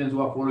 Even students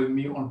who are following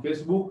me on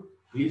Facebook,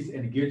 please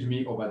engage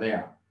me over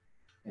there.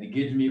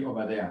 Engage me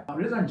over there.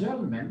 Ladies and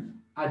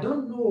gentlemen, I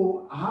don't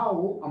know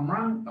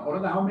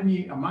how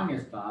many among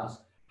us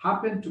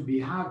happen to be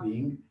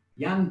having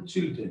young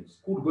children,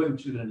 school-going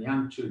children,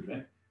 young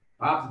children,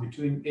 perhaps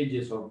between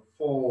ages of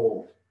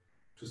 4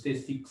 to say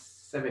 6,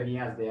 7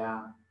 years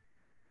there.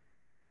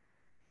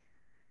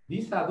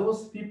 These are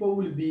those people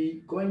who will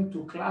be going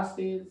to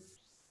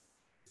classes,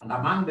 and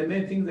among the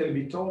main things they'll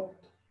be taught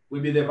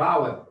will be the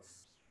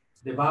vowels.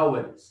 The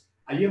vowels.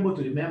 Are you able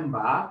to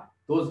remember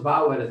those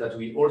vowels that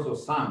we also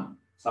sang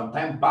some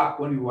time back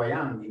when we were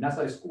young in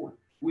nursery school?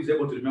 Who is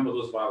able to remember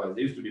those vowels?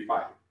 There used to be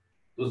 5.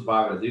 Those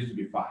vowels, there used to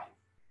be 5.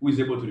 Who is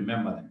able to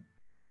remember them?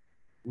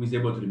 Who is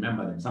able to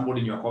remember them? Somebody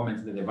in your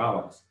comments, the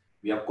vowels.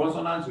 We have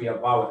consonants, we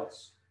have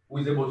vowels. Who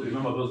is able to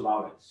remember those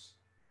vowels?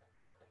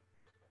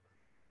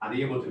 Are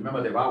they able to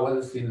remember the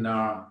vowels in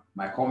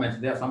my comments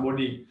there?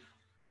 Somebody,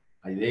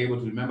 are they able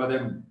to remember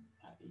them?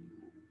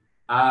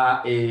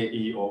 A,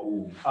 E, I, O,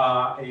 U.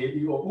 A,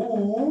 E, I, O,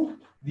 U.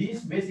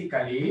 This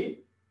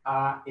basically,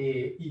 A, E, I. A,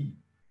 E,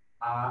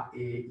 I,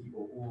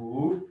 O,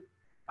 U.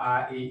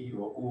 A, E, I,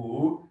 O,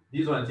 U.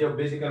 This one here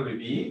basically will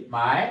be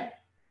my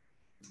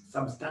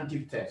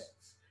substantive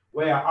tests,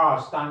 where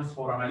R stands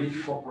for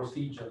analytical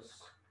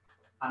procedures.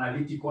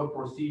 Analytical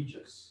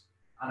procedures.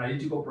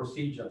 Analytical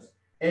procedures.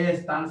 A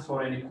stands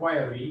for an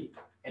inquiry,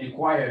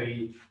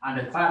 and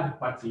a third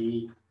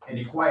party, an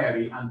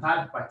inquiry and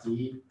third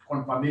party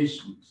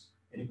confirmations.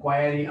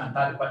 Inquiry and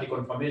third party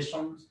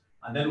confirmations.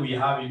 And then we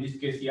have in this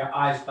case here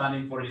I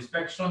standing for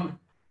inspection.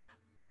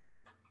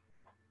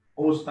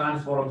 O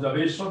stands for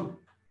observation.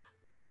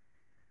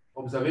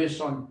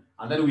 Observation.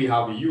 And then we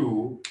have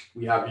U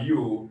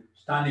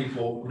standing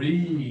for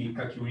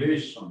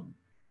recalculation.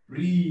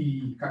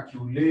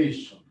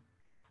 Recalculation.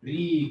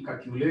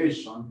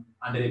 Recalculation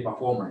and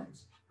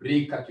reperformance.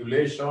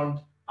 Recalculation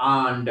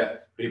and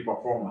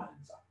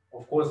reperformance.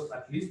 Of course,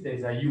 at least there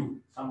is a U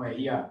somewhere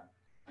here.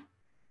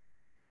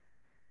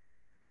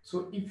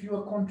 So if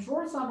your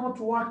controls are not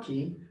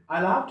working,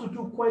 I'll have to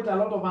do quite a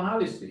lot of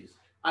analysis.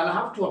 I'll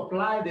have to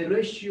apply the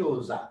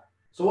ratios.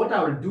 So what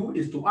I will do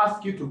is to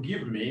ask you to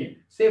give me,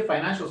 say,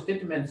 financial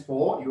statements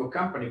for your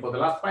company for the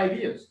last 5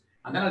 years.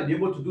 And then I'll be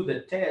able to do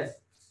the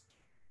tests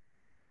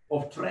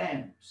of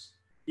trends.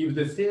 If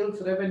the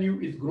sales revenue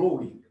is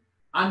growing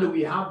and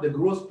we have the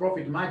gross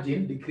profit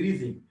margin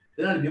decreasing,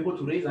 then I'll be able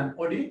to raise an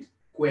audit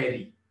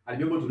query. I'll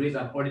be able to raise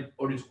an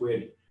audit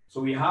query. So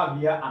we have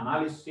here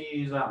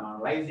analysis,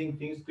 analyzing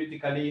things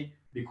critically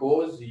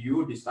because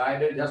you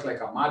decided, just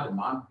like a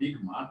madman,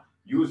 big man,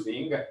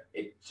 using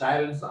a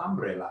child's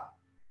umbrella.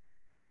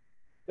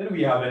 Then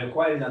we have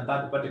inquiries and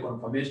third-party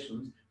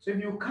confirmations. So if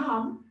you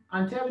come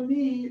and tell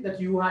me that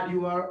you had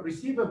your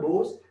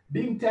receivables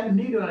being 10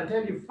 million, I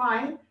tell you,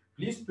 fine,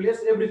 please place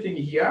everything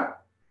here.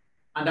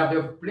 And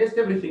after I've placed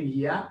everything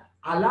here,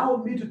 allow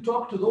me to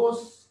talk to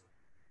those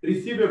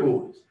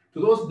receivables,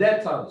 to those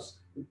debtors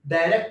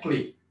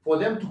directly for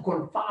them to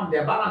confirm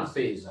their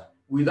balances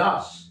with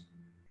us,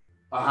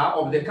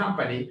 of the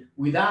company,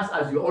 with us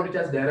as your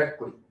auditors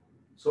directly.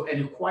 So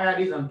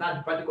inquiries and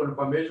third-party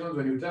confirmations,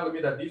 when you tell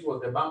me that this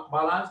was the bank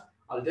balance,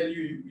 I'll tell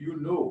you, you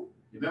know.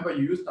 Remember,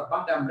 you used a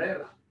bank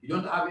umbrella. You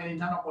don't have any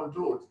internal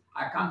controls.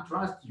 I can't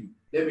trust you.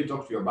 Let me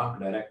talk to your bank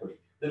directly.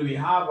 Then we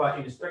have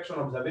inspection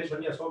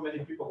observation here. So many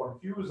people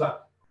confuse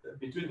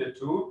between the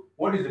two.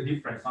 What is the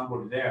difference?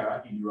 Somebody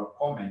there in your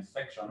comment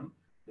section,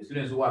 the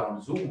students who are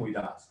on Zoom with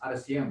us,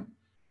 RCM,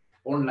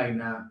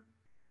 online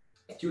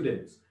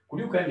students, could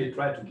you kindly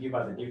try to give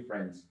us a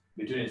difference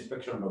between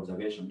inspection and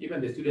observation?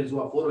 Even the students who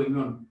are following me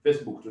on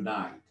Facebook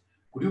tonight,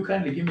 could you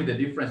kindly give me the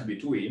difference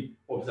between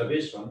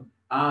observation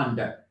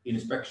and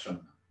inspection?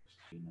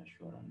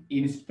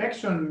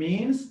 Inspection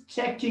means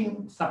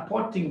checking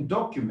supporting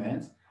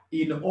documents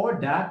in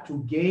order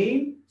to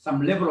gain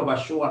some level of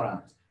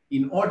assurance,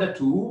 in order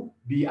to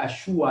be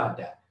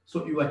assured.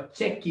 So you are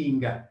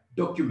checking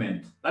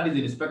documents. That is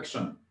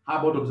inspection. How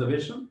about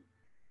observation?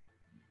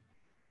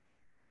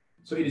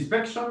 So in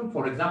inspection,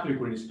 for example, you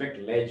could inspect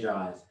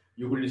ledgers.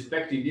 You could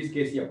inspect, in this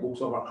case here,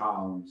 books of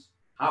accounts.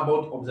 How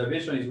about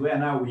observation is where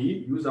now we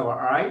use our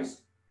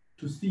eyes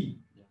to see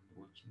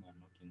watching and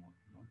noting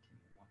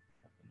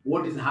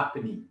what is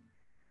happening,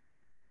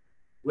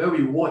 where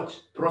we watch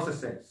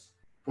processes.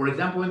 For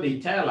example, when they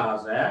tell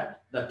us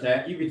that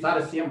if it's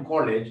RCM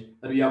college,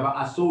 that we have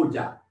a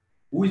soldier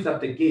who is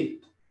at the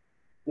gate,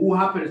 who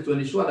happens to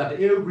ensure that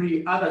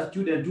every other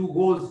student who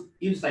goes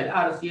inside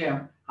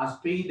RCM has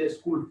paid the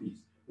school fees.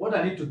 What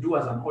I need to do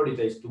as an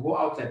auditor is to go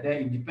outside there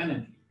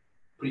independently,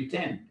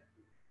 pretend,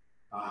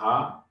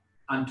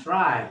 and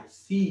try,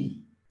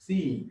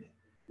 seeing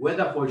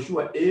whether for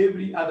sure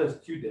every other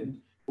student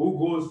who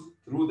goes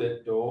through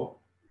the door,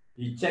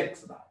 he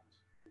checks that.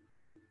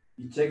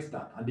 He checks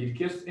that. And in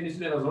case any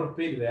student has not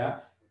paid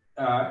there,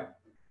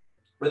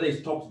 whether he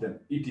stops them,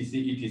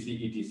 etc,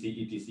 etc,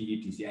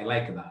 etc, etc. I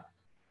like that.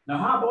 Now,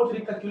 how about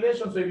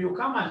recalculation? So if you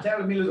come and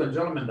tell me, ladies and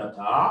gentlemen, that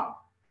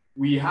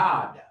we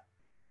had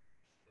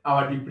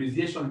our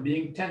depreciation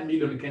being 10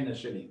 million Kenyan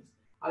shillings,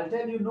 I'll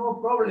tell you no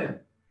problem,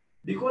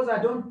 because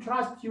I don't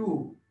trust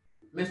you,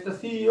 Mr.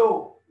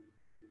 CEO.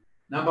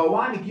 Number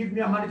one, give me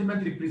a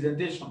management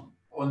representation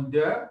on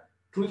the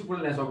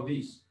truthfulness of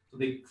this, so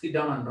they sit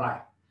down and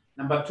write.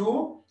 Number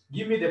two,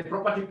 give me the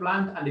property,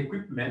 plant, and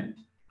equipment,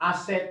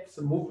 assets,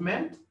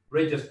 movement,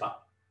 register,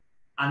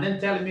 and then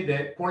tell me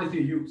the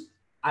policy used.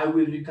 I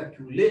will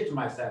recalculate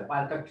myself.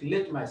 I'll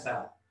calculate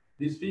myself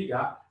this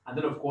figure, and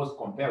then of course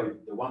compare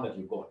with the one that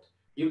you got.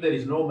 If there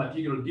is no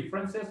material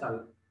differences,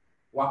 I'll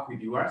work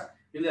with yours.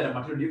 If there are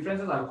material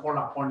differences, I'll call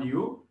upon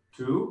you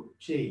to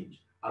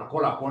change. I'll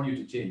call upon you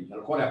to change.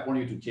 I'll call upon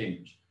you to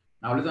change.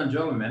 Now, ladies and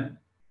gentlemen,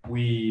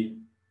 we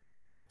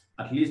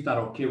at least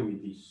are okay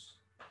with this.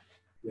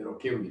 We are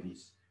okay with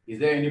this. Is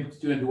there any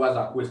student who has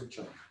a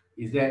question?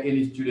 Is there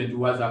any student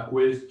who has a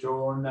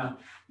question?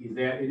 Is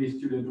there any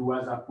student who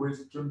has a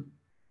question?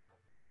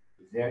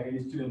 Is there any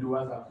student who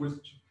has a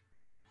question?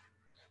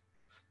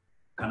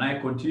 Can I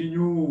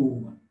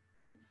continue?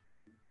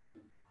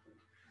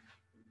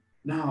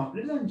 Now,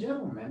 ladies and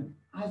gentlemen,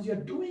 as you're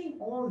doing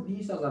all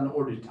this as an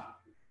auditor,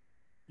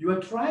 you are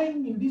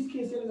trying, in this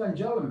case, ladies and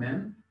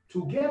gentlemen,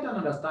 to get an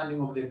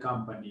understanding of the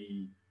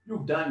company.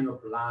 You've done your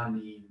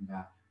planning.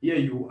 Here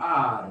you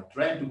are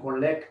trying to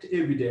collect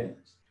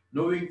evidence,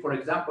 knowing, for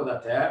example,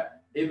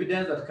 that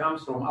evidence that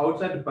comes from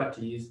outside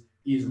parties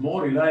is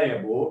more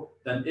reliable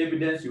than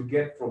evidence you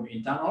get from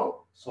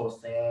internal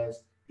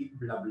sources,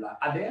 blah, blah.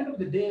 At the end of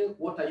the day,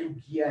 what are you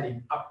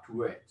gearing up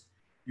towards?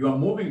 You are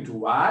moving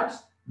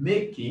towards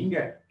making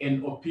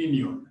an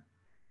opinion.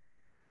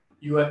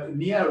 You are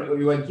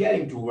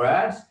gearing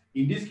towards,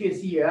 in this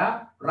case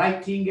here,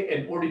 writing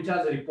an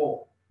auditor's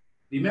report.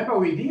 Remember,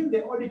 within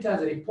the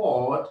auditor's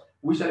report,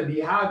 we shall be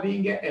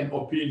having an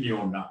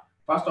opinion.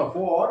 First of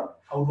all,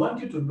 I would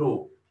want you to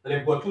know that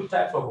we've got two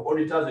types of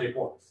auditor's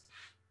reports.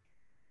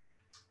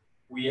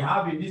 We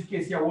have, in this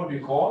case here, what we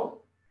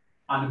call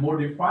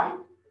unmodified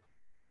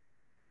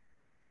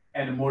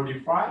and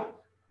modified.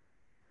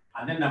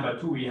 And then number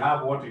two, we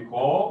have what we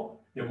call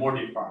the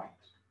modified.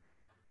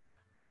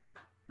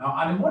 Now,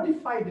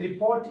 unmodified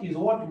report is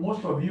what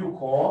most of you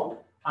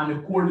call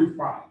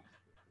unqualified.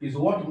 Is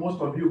what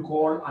most of you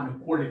call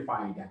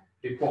unqualified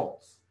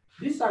reports.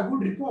 These are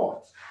good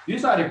reports.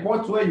 These are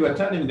reports where you are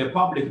telling the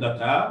public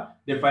that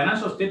the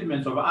financial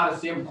statements of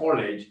RCM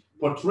College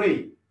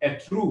portray a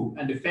true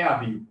and fair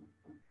view.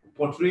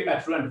 Portray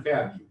a true and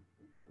fair view.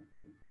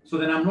 So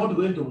then I'm not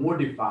going to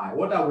modify.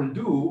 What I will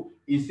do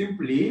is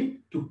simply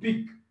to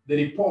pick the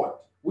report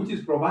which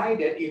is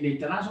provided in the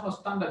International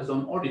Standards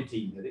on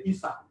Auditing, the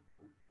ISA.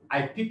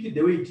 I pick it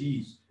the way it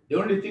is. The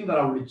only thing that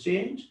I will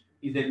change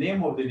is the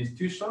name of the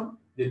institution,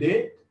 the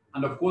date,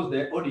 and of course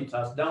the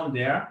auditors down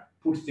there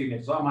put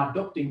signature. So I'm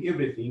adopting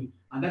everything,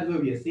 and that's why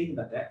we are saying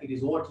that it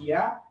is what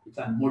here, it's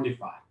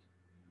unmodified.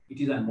 It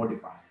is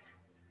unmodified.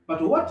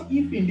 But what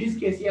if in this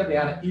case here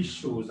there are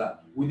issues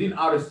within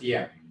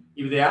RCM?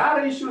 If there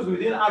are issues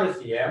within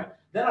RCM,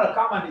 then I'll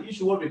come and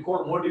issue what we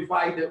call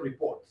modified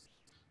reports.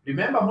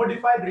 Remember,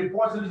 modified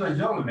reports, ladies and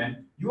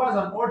gentlemen, you as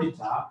an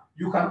auditor,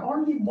 you can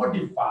only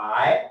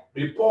modify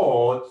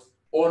reports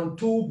on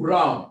two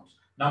grounds.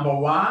 Number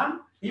one,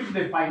 if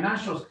the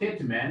financial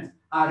statements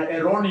are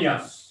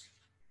erroneous.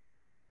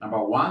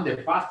 Number one, the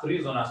first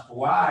reason as to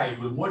why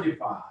you will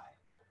modify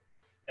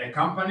a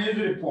company's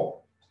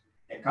report.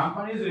 A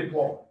company's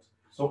report.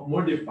 So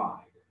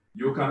modified.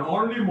 You can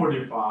only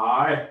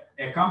modify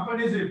a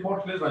company's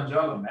report, ladies and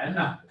gentlemen,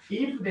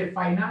 if the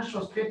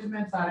financial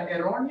statements are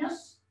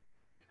erroneous.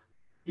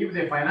 If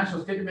the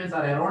financial statements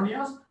are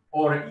erroneous,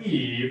 or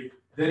if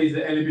there is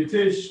a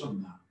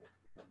limitation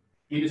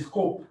in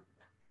scope.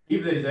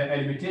 If there is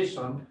a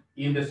limitation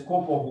in the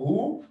scope of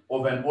who?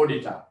 Of an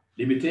auditor.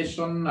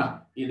 Limitation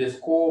in the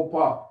scope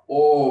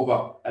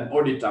of an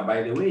auditor.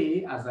 By the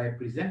way, as I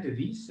presented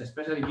this,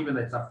 especially given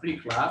that it's a free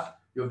class,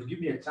 you have to give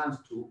me a chance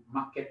to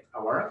market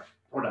our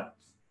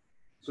products.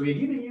 So we're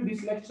giving you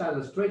this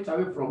lecture straight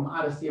away from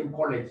RCM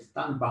College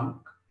Stanbank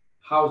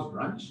House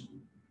Branch,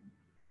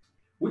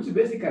 which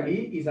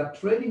basically is a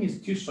training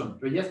institution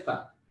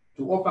registered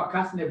to offer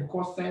CASNEB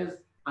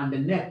courses and the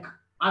NEC,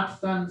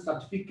 artisan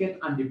certificate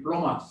and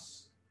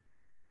diplomas.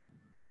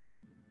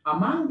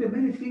 Among the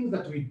many things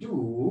that we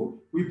do,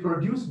 we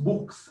produce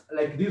books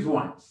like these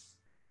ones.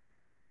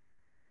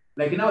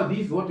 Like now,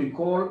 this is what we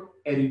call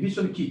a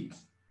revision kit,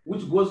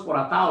 which goes for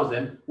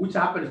 1,000, which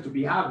happens to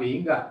be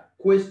having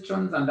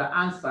questions and the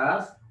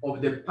answers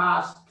of the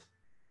past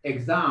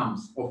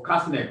exams of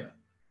CASNEB.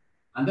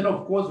 And then,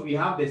 of course, we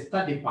have the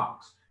study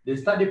packs. The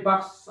study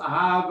packs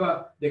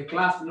have the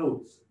class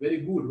notes, very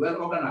good, well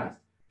organized,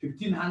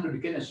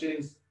 1,500 Kenya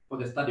shillings for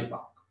the study pack.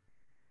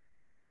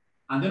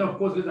 And then, of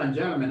course, ladies and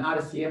gentlemen,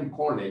 RCM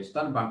College,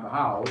 Stanbank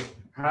House,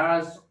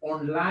 has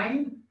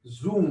online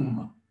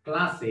Zoom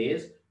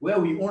classes where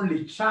we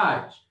only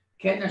charge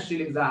Kenya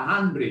shillings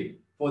 100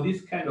 for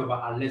this kind of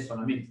a lesson.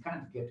 I mean, it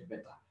can't get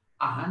better.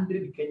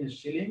 100 Kenya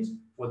shillings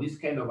for this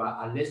kind of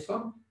a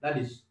lesson, that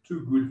is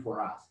too good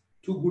for us,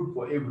 too good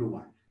for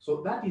everyone.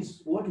 So that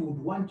is what we would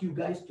want you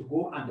guys to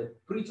go and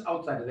preach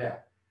outside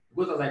there.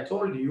 Because as I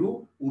told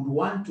you, we would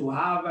want to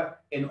have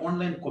an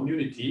online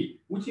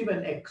community which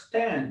even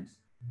extends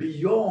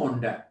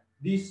beyond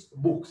these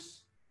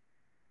books.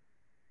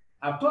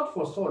 I've taught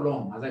for so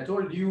long, as I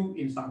told you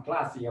in some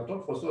classes, I've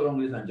taught for so long,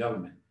 ladies and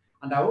gentlemen,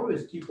 and I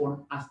always keep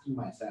on asking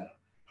myself,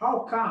 how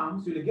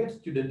comes you'll get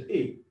student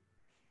A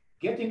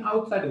getting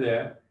outside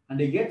there and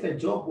they get a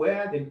job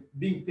where they're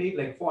being paid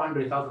like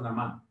 400,000 a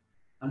month?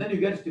 And then you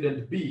get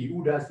student B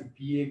who does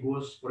CPA,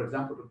 goes, for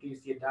example, to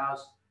KCA,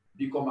 does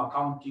BCom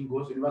accounting,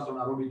 goes to University of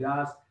Nairobi,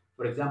 does,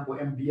 for example,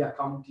 MBA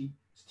accounting,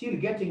 still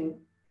getting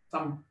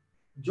some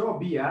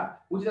job here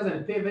which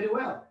doesn't pay very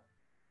well.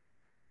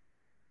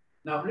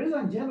 Now, ladies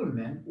and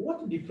gentlemen,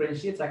 what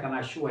differentiates, I can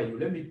assure you,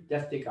 let me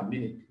just take a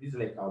minute. This is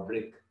like our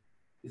break.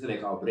 This is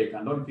like our break.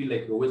 And don't feel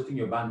like you're wasting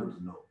your bundles.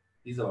 No,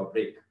 this is our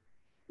break.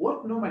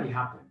 What normally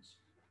happens?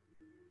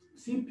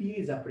 CPA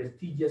is a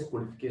prestigious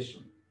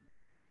qualification.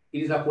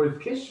 It is a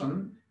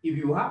qualification, if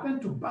you happen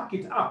to back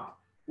it up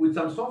with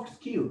some soft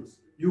skills,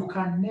 you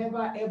can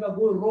never ever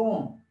go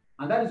wrong.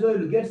 And that is why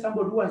you get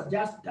somebody who has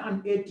just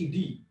done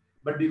ATD,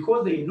 but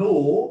because they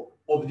know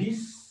of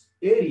this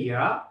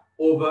area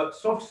of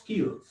soft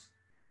skills,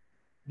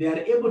 they are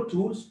able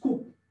to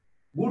scoop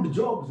good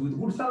jobs with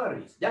good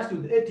salaries just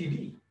with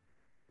ATD.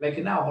 Like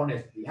now,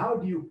 honestly, how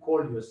do you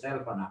call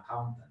yourself an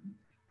accountant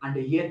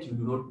and yet you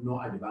do not know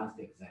advanced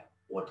Excel?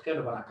 What kind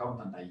of an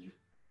accountant are you?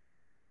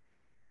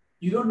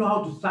 You don't know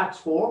how to search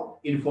for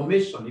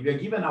information. If you're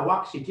given a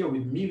worksheet here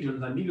with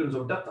millions and millions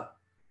of data,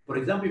 for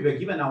example, if you're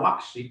given a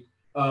worksheet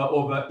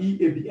of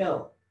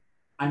EABL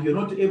and you're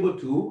not able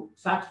to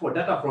search for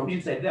data from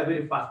inside there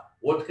very fast,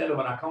 what kind of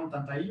an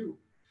accountant are you?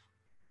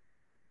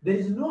 There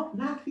is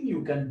nothing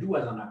you can do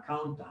as an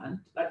accountant,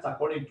 that's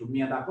according to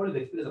me and according to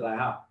the experience that I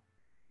have.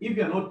 If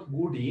you're not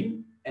good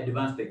in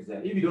advanced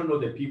Excel, if you don't know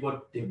the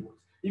pivot tables,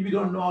 if you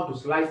don't know how to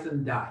slice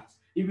and dice,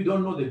 if you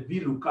don't know the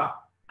VLOOKUP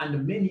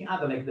and many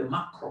other like the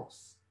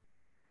macros,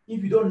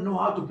 if you don't know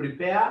how to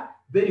prepare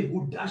very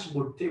good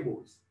dashboard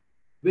tables,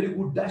 very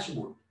good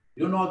dashboard,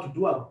 you don't know how to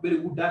do a very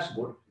good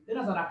dashboard, then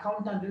as an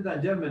accountant, ladies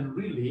and gentlemen,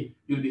 really,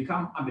 you'll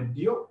become a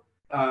mediocre.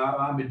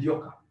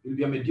 You'll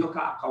be a mediocre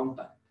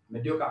accountant.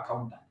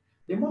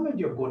 The moment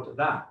you've got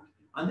that,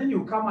 and then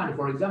you come and,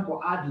 for example,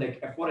 add like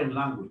a foreign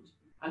language.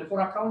 And for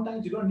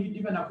accountants, you don't need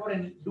even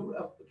to do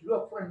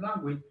a foreign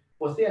language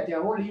for say at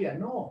your whole year.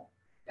 No,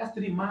 just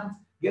 3 months,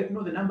 get to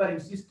know the numbering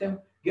system,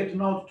 get to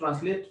know how to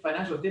translate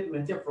financial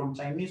statements here from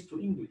Chinese to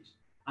English.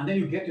 And then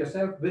you get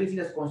yourself very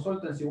serious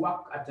consultancy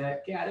work at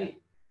KRA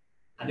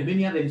and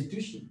many other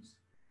institutions.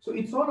 So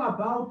it's all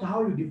about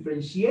how you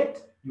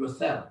differentiate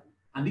yourself.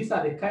 And these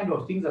are the kind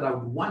of things that I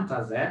would want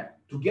us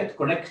to get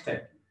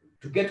connected,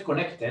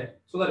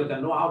 so that we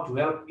can know how to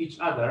help each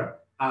other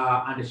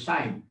and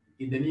shine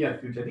in the near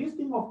future. This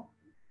thing of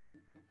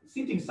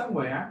sitting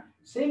somewhere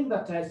saying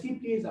that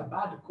CPA is a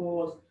bad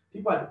cause,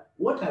 people,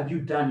 what have you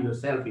done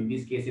yourself in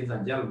these cases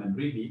and gentlemen,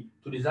 really,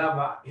 to deserve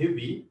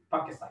heavy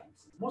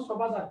parasites? Most of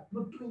us are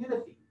not doing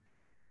anything.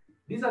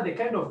 These are the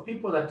kind of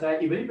people that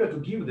even if you were to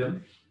give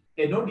them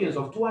an audience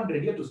of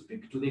 200 here to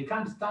speak to, they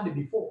can't stand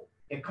before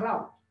a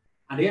crowd.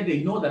 And yet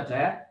they know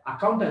that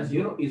accountants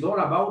is all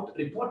about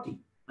reporting,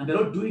 and they're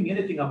not doing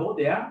anything about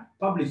their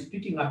public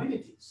speaking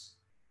abilities.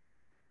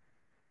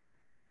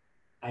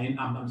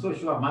 I'm so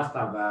sure I must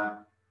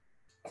have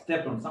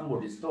stepped on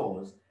somebody's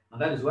toes,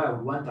 and that is why I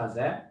would want us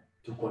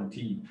to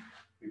continue.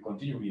 We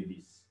continue with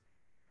this.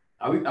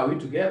 Are we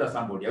together,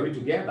 somebody? Are we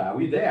together? Are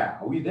we there?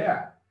 Are we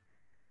there?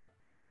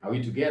 Are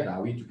we together?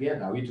 Are we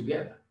together? Are we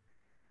together?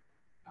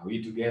 Are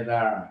we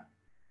together?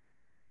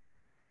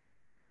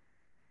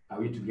 Are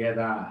we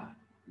together?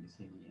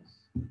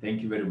 Yes.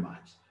 Thank you very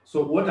much.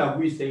 So what have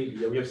we said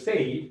here? We have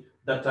said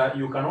that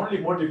you can only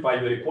modify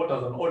your report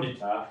as an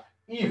auditor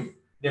if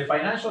the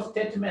financial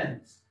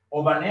statements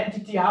of an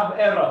entity have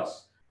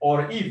errors,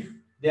 or if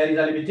there is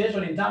a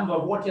limitation in terms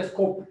of what your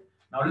scope.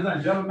 Now, ladies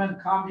and gentlemen,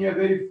 come here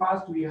very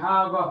fast. We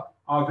have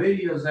our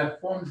various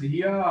forms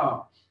here.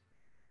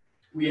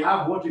 We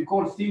have what we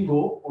call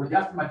single or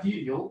just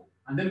material,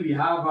 and then we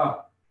have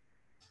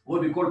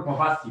what we call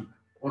pervasive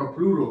or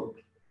plural.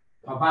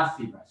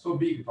 Pervasive, so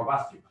big,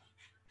 pervasive.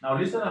 Now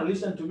listen and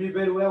listen to me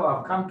very well.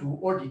 I've come to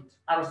audit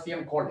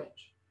RCM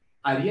College.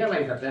 I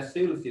realize that the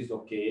sales is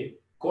okay,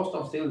 cost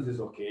of sales is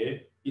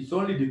okay. It's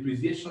only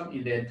depreciation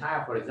in the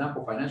entire, for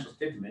example, financial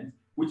statement,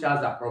 which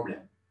has a problem.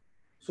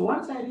 So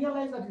once I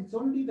realize that it's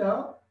only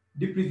the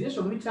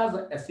depreciation which has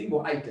a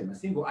single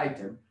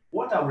item,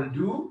 what I will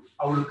do,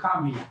 I will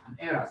come here, an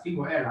error,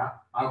 single error,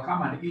 I'll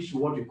come and issue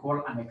what we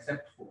call an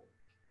except for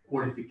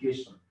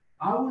qualification.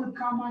 I will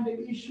come and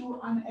issue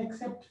an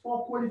except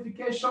for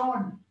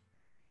qualification.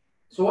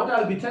 So what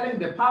I'll be telling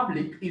the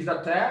public is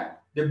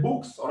that the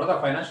books or other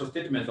financial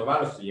statements of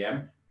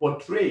RCM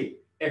portray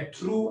a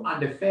true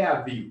and a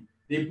fair view.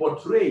 They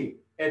portray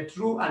a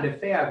true and a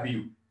fair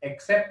view,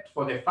 except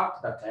for the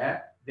fact that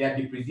their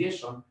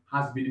depreciation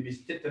has been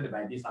misstated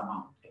by this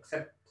amount,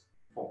 except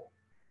for.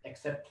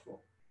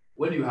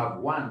 When you have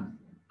one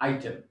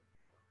item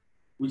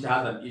which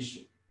has an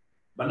issue.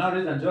 But now,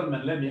 ladies and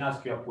gentlemen, let me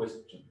ask you a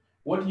question.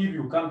 What if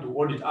you come to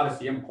audit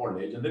RCM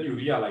college and then you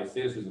realize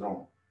sales is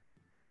wrong?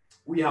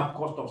 We have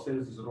cost of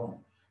sales is wrong.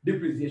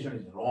 Depreciation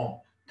is wrong.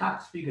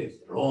 Tax figure is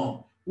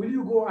wrong. Will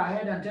you go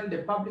ahead and tell the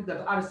public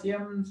that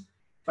RCM's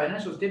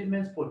financial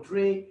statements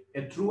portray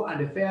a true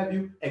and a fair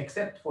view,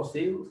 except for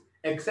sales,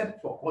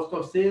 except for cost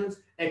of sales,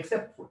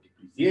 except for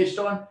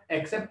depreciation,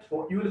 except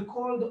for, you will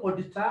call the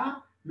auditor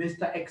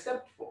Mr.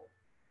 Except for.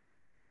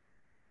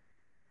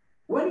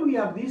 When we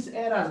have these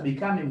errors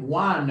becoming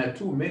one,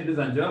 two, ladies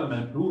and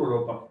gentlemen,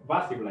 plural or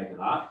passive like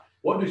that,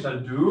 what we shall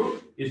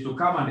do is to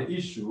come and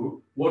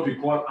issue what we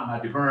call an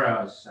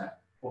adverse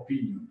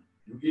opinion.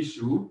 You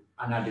issue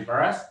an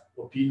adverse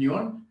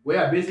opinion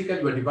where basically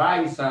you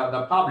advise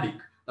the public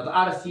that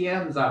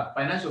RCM's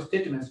financial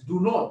statements do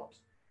not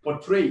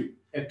portray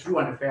a true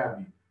and a fair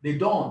view. They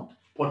don't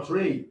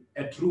portray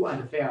a true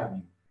and fair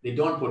view. They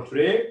don't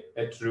portray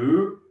a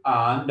true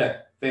and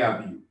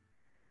fair view.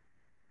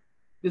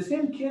 The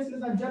same case,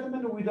 ladies and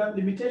gentlemen, with the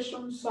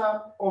limitations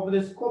of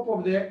the scope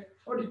of the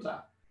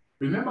auditor.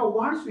 Remember,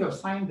 once we have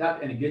signed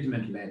that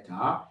engagement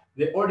letter,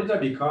 the auditor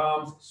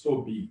becomes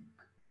so big.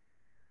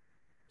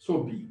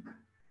 So big.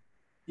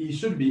 He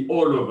should be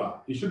all over.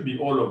 He should be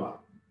all over.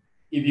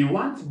 If he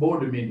wants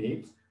board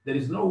minutes, there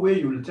is no way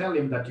you will tell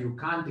him that you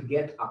can't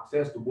get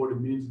access to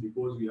board minutes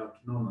because we have to.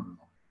 No.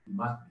 You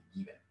must be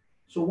given.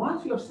 So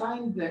once you have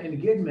signed the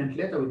engagement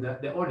letter with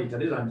the auditor,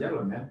 ladies and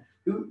gentlemen,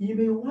 you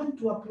may want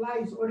to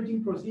apply his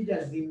auditing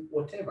procedures in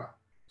whatever,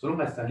 so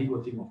long as it's a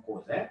legal thing, of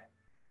course.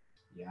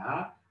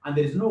 Yeah. And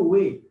there is no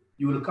way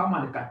you will come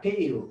and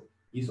curtail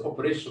his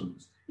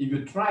operations. If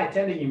you try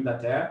telling him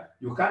that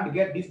you can't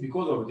get this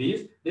because of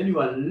this, then you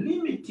are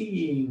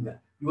limiting,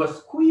 you are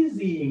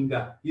squeezing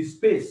his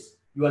space,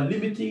 you are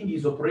limiting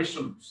his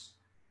operations.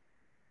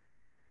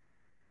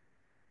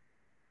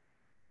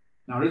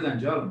 Now, ladies and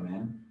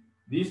gentlemen,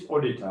 this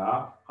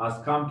auditor has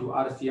come to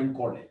RCM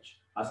College,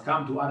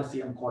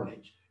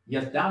 He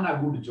has done a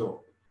good job.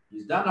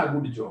 He's done a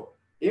good job.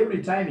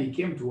 Every time he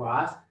came to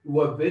us, we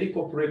were very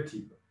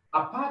cooperative.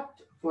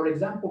 Apart, for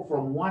example,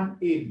 from one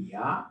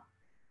area,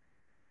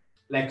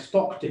 like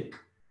stocktake,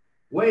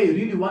 where he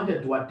really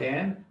wanted to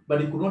attend,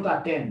 but he could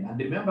not attend. And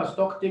remember,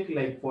 stocktake,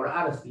 like for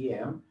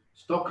RCM,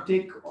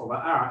 stocktake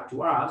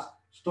to us,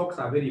 stocks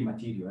are very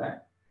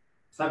material.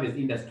 Service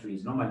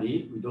industries,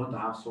 normally, we don't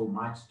have so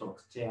much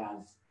stocks,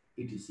 shares,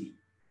 etc.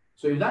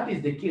 So if that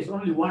is the case,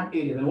 only one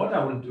area, then what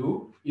I will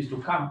do is to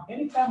come,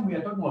 anytime we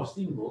are talking of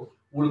single,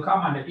 we'll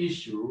come and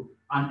issue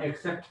an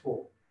except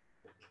for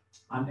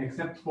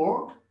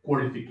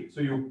qualification.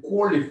 So you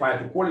qualify.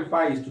 To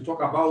qualify is to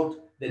talk about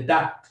the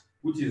that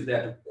which is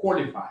there, to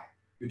qualify.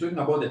 You're talking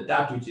about the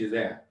that which is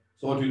there.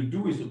 So what you'll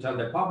do is to tell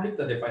the public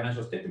that the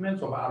financial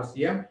statements of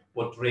RCM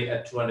portray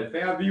a true and a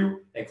fair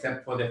view,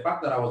 except for the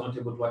fact that I was not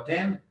able to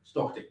attend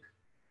stocktake.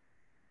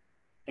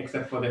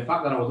 Except for the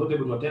fact that I was not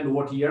able to attend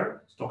what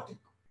year? Stocktake.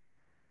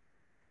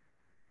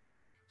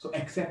 So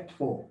except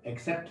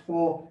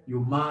for, you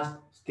must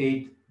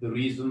state the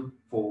reason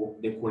for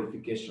the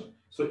qualification.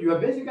 So you are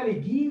basically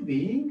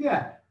giving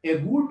a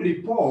good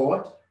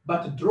report,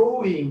 but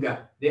drawing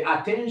the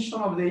attention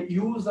of the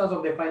users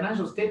of the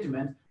financial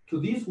statement to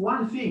this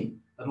one thing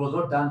that was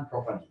not done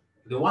properly.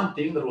 The one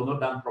thing that was not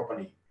done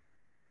properly.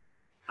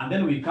 And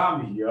then we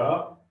come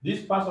here,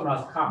 this person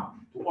has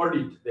come to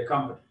audit the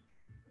company,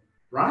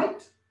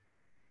 right?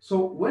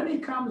 So when he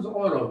comes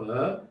all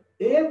over,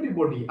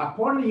 everybody,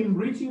 upon him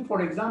reaching,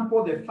 for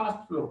example, the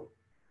first floor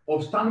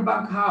of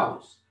Stanbank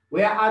House,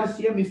 where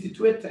RCM is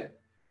situated,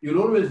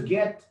 you'll always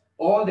get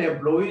all the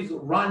employees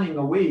running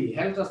away,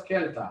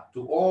 helter-skelter,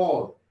 to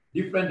all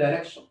different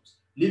directions,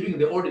 leaving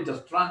the auditor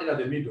stranded at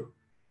the middle.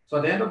 So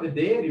at the end of the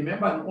day,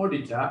 remember, an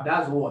auditor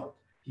does what?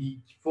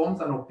 He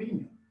forms an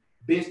opinion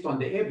based on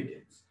the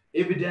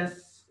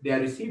evidence they are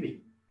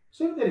receiving.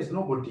 So if there is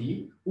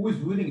nobody who is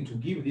willing to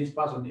give this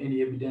person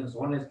any evidence,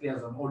 honestly,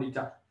 as an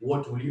auditor,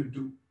 what will you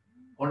do?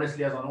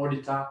 Honestly, as an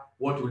auditor,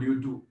 what will you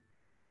do?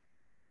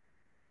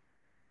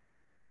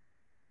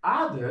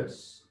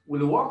 Others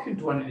will walk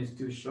into an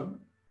institution.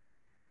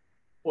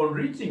 On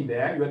reaching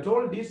there, you are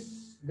told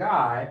this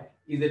guy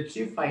is the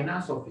chief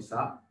finance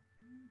officer.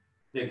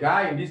 The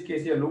guy in this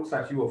case here looks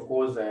at you, of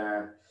course,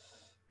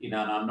 in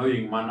an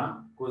annoying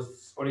manner,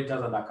 because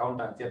auditors and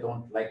accountants here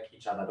don't like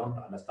each other, don't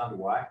understand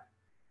why.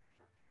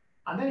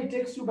 And then he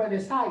takes you by the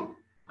side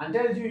and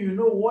tells you, you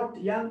know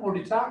what, young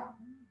auditor,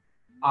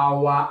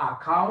 our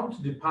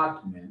account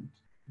department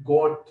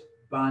got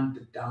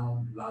burnt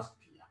down last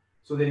year.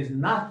 So there is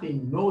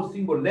nothing, no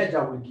single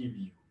ledger will give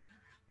you.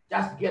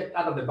 Just get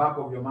out of the back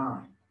of your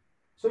mind.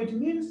 So it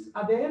means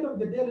at the end of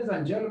the day, ladies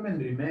and gentlemen,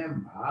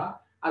 remember,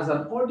 as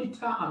an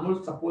auditor, I'm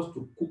not supposed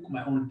to cook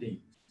my own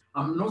things.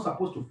 I'm not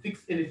supposed to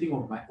fix anything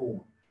of my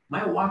own.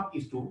 My work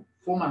is to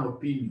form an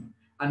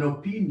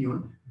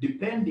opinion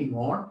depending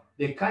on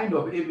the kind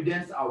of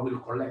evidence I will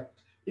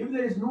collect. If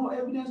there is no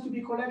evidence to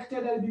be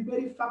collected, I'll be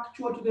very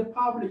factual to the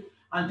public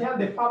and tell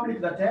the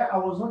public that I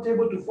was not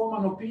able to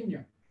form an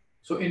opinion.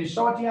 So in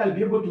short here, I'll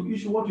be able to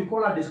issue what we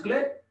call a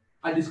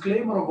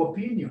disclaimer of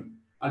opinion.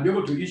 I'll be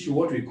able to issue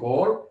what we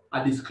call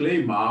a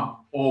disclaimer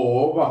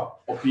of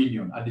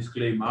opinion. A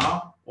disclaimer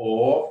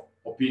of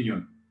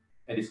opinion.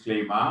 A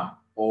disclaimer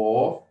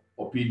of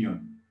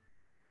opinion.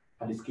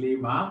 A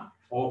disclaimer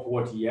of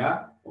what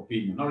here?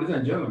 Opinion. Now, ladies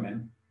and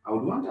gentlemen, I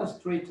would want us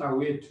straight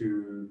away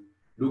to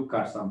look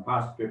at some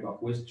past paper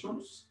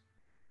questions.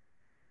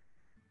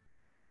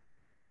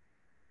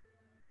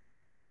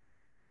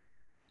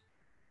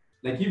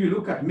 Like if you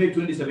look at May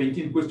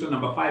 2017, question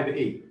number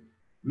 5A.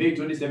 May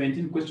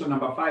 2017, question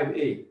number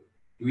 5A.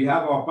 Do we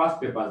have our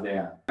past papers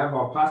there? Do we have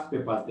our past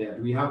papers there?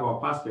 Do we have our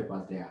past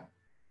papers there?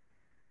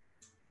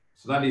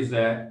 So that is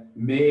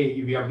May.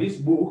 If you have this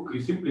book,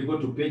 you simply go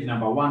to page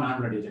number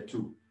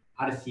 182.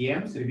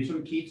 RCM's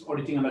Revision Kits,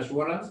 Auditing and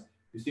Assurance.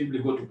 You simply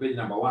go to page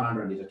number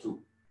 182.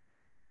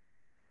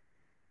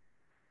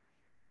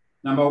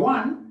 Number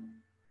one,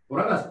 or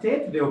rather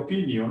state the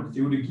opinions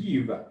you would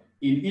give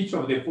in each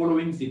of the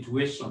following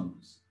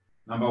situations.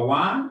 Number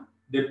one,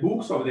 the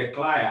books of the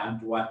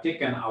client were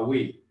taken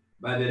away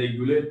by the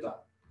regulator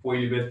for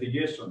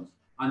investigations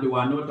and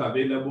were not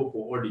available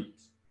for audit.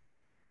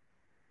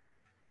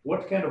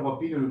 What kind of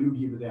opinion will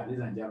you give there, ladies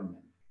and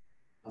gentlemen,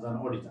 as an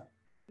auditor?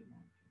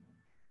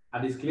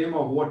 A disclaimer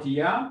of what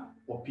here?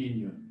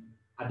 Opinion.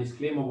 A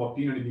disclaimer of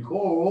opinion,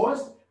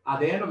 because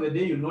at the end of the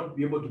day, you'll not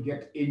be able to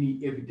get any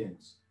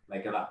evidence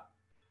like that.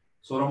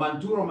 So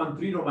Roman 2, Roman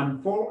 3, Roman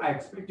 4, I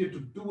expect you to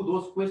do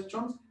those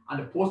questions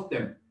and post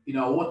them in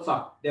our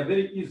WhatsApp. They're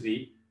very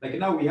easy. Like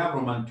now we have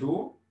Roman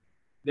 2.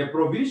 The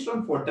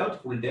provision for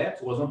doubtful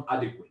debts was not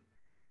adequate.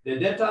 The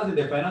debtors in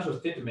the financial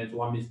statements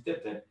were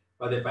misstated,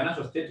 but the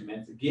financial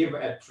statements gave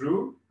a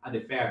true and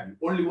a fair view.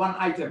 Only one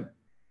item.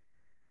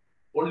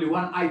 Only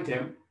one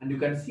item. And you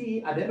can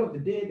see at the end of the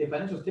day, the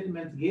financial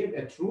statements gave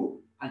a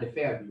true and a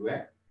fair view.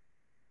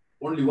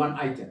 Only one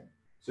item.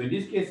 So in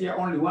this case here,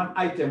 only one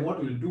item, what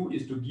we'll do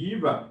is to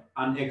give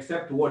an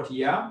except what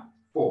here?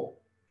 For.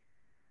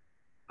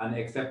 An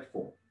except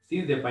for.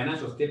 Since the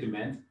financial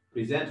statements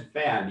present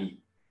fairly,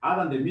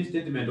 other than the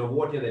misstatement of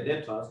what here the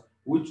debtors,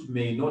 which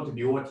may not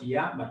be what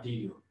here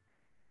material.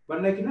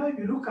 But like now, if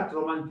you look at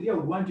Roman 3, I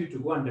would want you to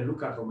go and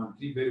look at Roman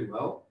 3 very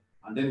well,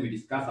 and then we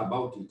discuss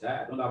about it.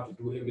 I don't have to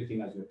do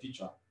everything as your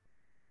teacher.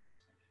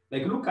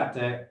 Like look at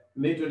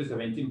May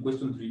 2017,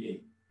 question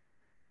 3A.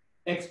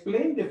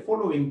 Explain the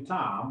following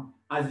term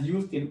as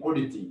used in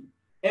auditing.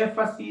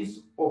 Emphasis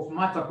of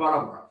matter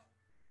paragraph.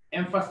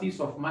 Emphasis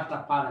of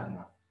matter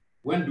paragraph.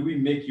 When do we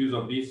make use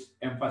of this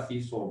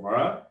emphasis of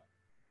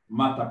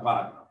matter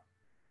paragraph?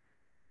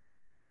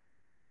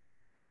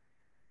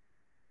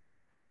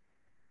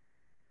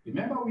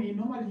 Remember, we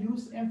normally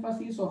use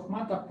emphasis of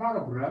matter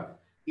paragraph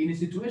in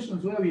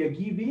situations where we are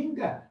giving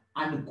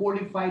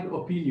unqualified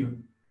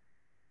opinion.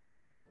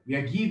 We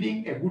are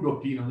giving a good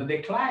opinion that the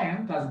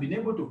client has been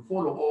able to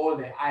follow all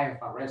the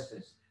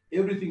IFRSs.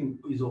 Everything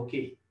is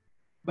okay.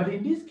 But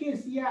in this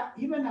case here,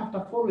 even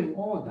after following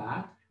all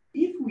that,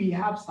 if we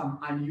have some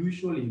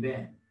unusual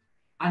event,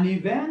 an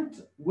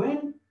event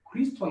when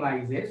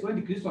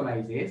it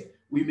crystallizes,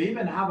 we may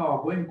even have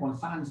our going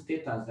concern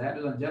status,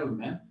 ladies and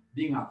gentlemen,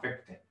 being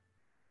affected.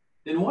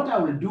 Then what I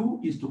will do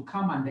is to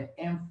come and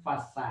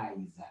emphasize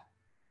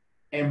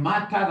a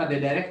matter that the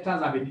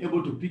directors have been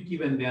able to pick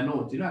even their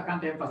notes. You know, I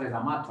can't emphasize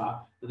a matter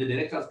that the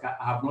directors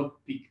have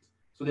not picked.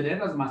 So the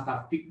directors must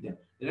have picked them.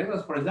 The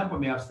directors, for example,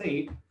 may have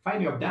said,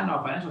 fine, you have done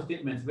our financial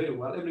statements very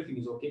well, everything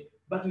is okay,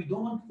 but we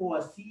don't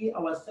foresee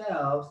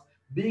ourselves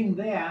being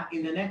there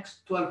in the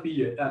next 12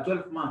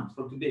 months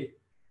from today.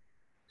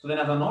 So then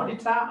as an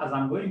auditor, as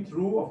I'm going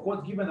through, of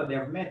course, given that they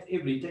have met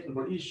every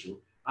technical issue,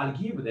 I'll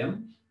give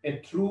them a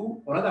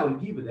true, or rather I will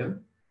give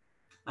them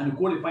an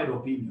qualified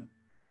opinion.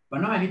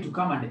 But now I need to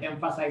come and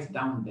emphasize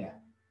down there.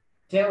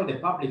 Tell the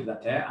public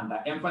that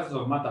under emphasis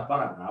of matter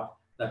paragraph,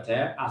 that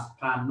as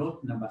per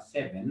note number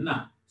 7,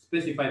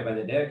 specified by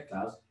the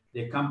directors,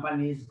 the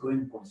company's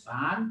going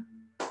concern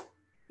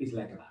is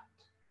like that.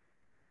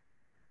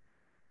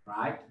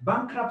 Right?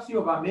 Bankruptcy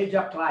of a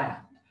major client.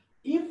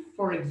 If,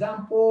 for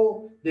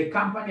example, the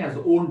company has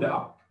owned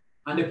up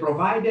and they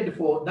provided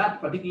for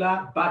that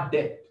particular bad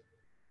debt,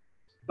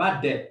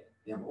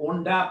 they have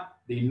owned up,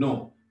 they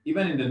know.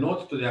 Even in the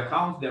notes to the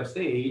accounts, they have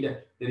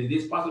said there is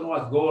this person who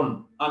has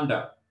gone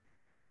under.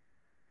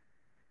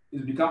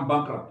 he's become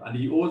bankrupt and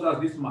he owes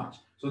us this much.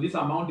 So this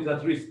amount is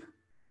at risk.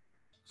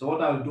 So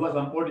what I'll do as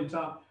an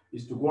auditor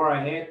is to go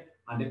ahead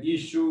and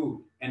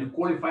issue and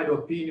qualified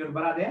opinion.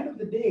 But at the end of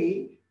the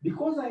day,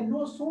 because I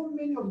know so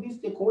many of these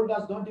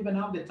stakeholders don't even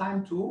have the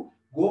time to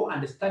go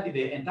and study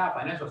the entire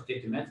financial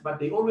statements, but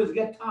they always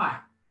get time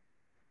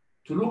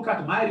to look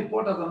at my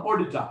report as an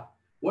auditor.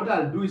 What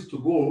I'll do is to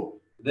go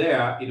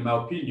there, in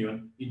my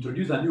opinion,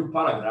 introduce a new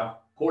paragraph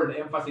called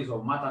emphasis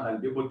of matter, and I'll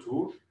be able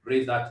to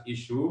raise that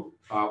issue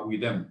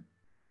with them.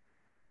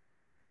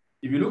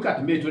 If you look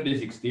at May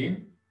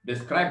 2016,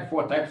 describe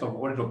 4 types of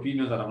audit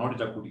opinions that an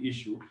auditor could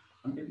issue.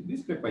 I mean,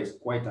 this paper is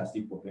quite a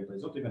simple paper.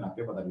 It's not even a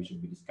paper that we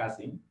should be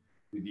discussing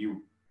with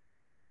you.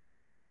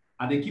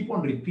 And they keep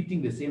on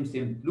repeating the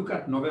same. Look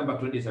at November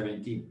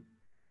 2017.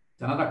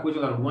 It's another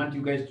question that I want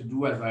you guys to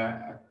do as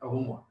a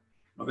homework.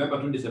 November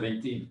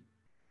 2017.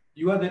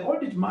 You are the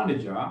audit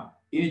manager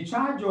in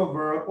charge of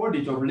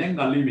audit of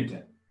Lenga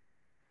Limited.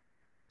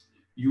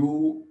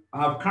 You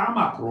have come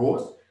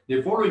across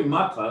the following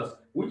matters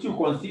which you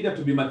consider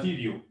to be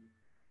material.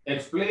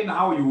 Explain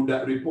how you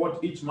would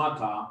report each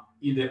matter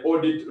in the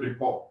audit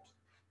report.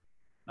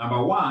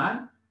 Number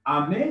 1,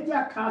 a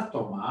major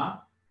customer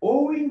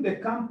owing the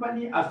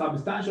company a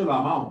substantial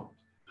amount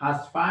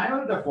has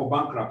filed for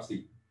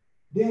bankruptcy.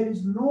 There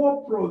is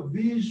no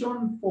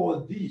provision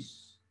for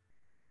this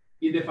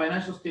in the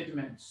financial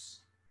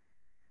statements.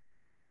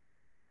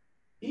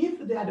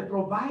 If they had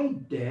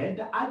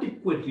provided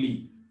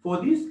adequately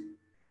for this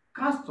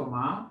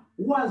customer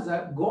who has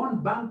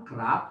gone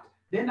bankrupt,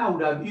 then I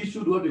would have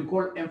issued what we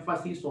call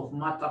emphasis of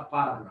matter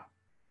paragraph.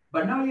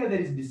 But now here there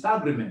is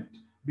disagreement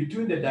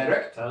between the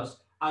directors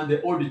and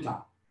the auditor.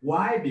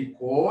 Why?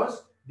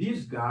 Because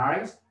these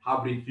guys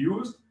have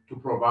refused to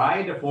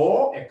provide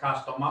for a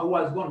customer who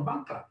has gone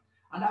bankrupt.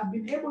 And I've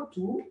been able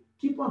to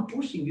keep on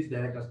pushing these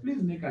directors.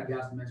 Please make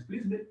adjustments,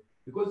 please make,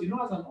 because as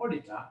an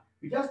auditor,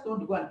 you just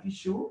don't go and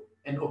issue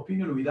an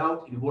opinion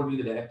without involving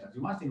the directors.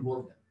 You must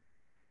involve them.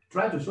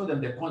 Try to show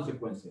them the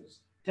consequences.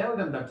 Tell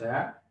them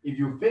that if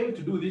you fail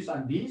to do this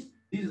and this,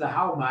 this is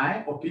how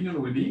my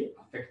opinion will be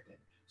affected.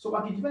 So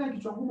wakijifanya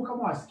kichwa ngumu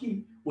kama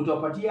wasikii,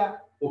 utawapatia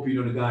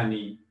opinion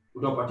gani?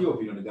 Utawapatia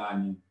opinion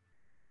gani?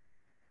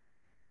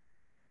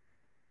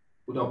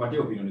 Utawapatia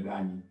opinion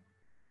gani?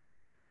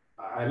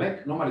 I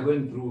like normally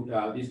going through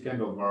this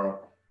kind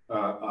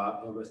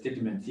of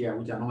statements here,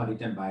 which are normally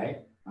written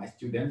by my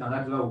students, and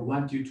that's why I would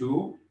want you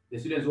to, the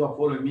students who are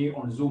following me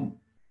on Zoom,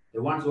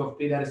 the ones who have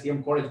paid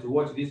RCM college to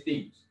watch these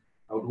things,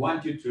 I would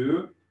want you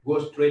to go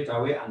straight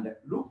away and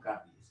look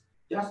at this.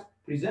 Just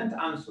present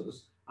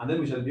answers, and then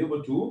we shall be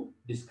able to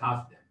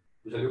discuss them.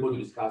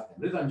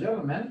 Ladies and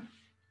gentlemen,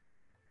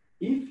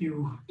 if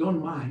you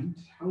don't mind,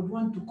 I would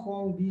want to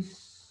call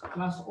this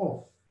class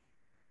off.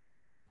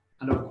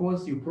 And of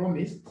course, you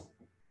promised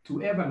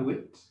to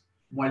evaluate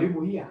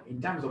Mwalimu here in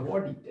terms of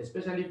audit,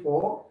 especially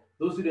for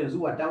those students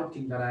who are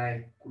doubting that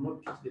I could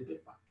not teach the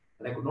paper,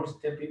 that I could not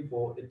step in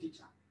for the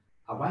teacher.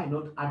 Have I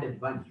not added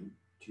value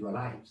to your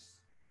lives?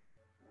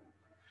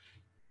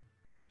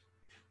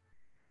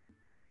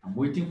 I'm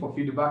waiting for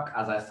feedback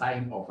as I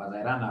sign off, as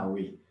I run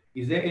away.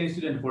 Is there any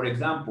student, for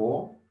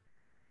example,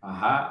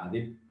 are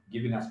they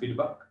giving us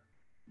feedback?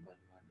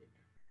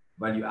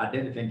 Value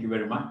added, thank you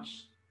very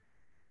much.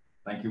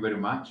 Thank you very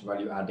much,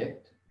 value added,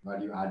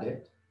 value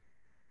added.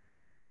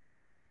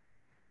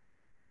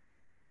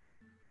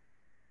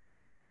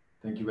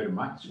 Thank you very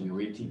much, we're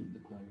waiting. The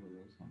class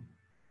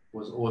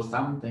was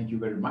awesome, thank you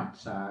very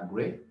much,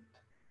 great.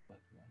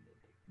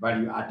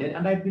 Value added,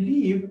 and I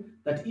believe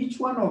that each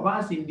one of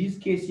us in this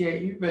case here,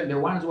 even the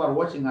ones who are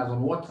watching us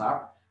on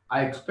WhatsApp,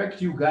 I expect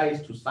you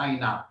guys to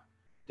sign up.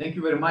 Thank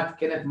you very much,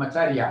 Kenneth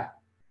Macharia,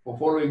 for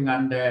following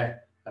and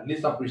at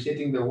least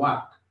appreciating the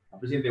work.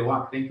 Appreciate the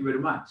work, thank you very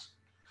much.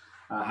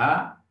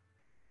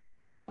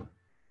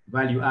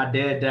 Value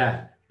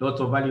added, lots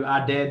of value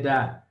added.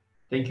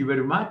 Thank you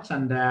very much.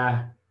 And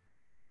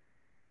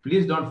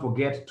please don't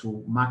forget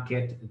to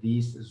market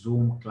these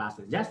Zoom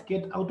classes. Just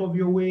get out of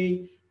your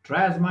way.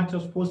 Try as much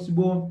as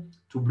possible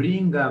to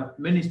bring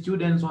many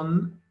students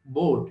on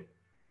board.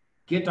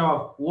 Get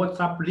our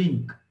WhatsApp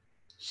link.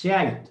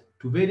 Share it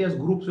to various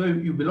groups where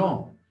you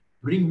belong.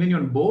 Bring many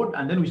on board,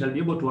 and then we shall be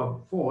able to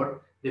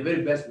afford the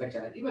very best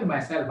lecturers. Even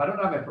myself, I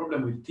don't have a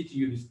problem with teaching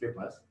you these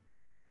papers.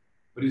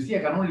 But you see, I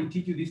can only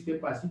teach you these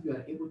papers if you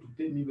are able to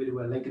pay me very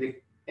well, like the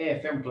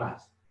AFM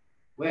class,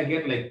 where I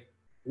get like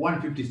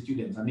 150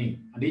 students, and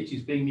each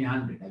is paying me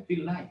 100. I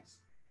feel nice.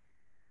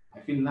 I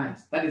feel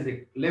nice. That is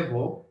the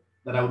level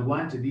that I would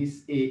want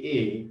this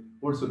AA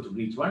also to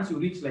reach. Once you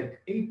reach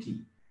like 80,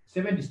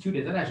 70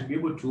 students, then I should be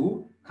able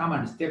to come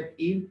and step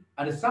in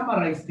and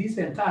summarize this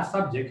entire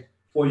subject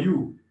for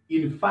you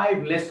in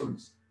 5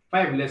 lessons.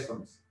 5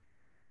 lessons.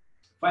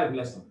 5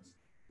 lessons.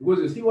 Because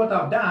you see what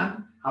I've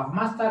done, I've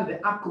mastered the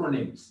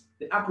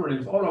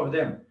acronyms, all of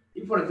them.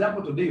 If, for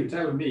example, today you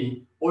tell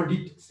me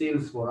audit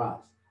sales for us,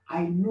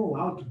 I know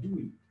how to do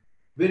it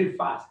very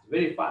fast,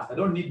 very fast. I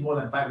don't need more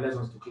than 5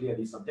 lessons to clear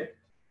this subject.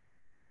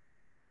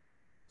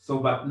 So,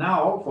 but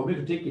now for me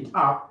to take it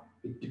up,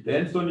 it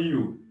depends on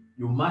you.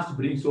 you must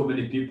bring so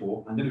many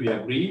people, and then we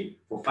agree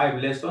for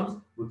 5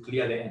 lessons, we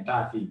clear the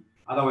entire thing.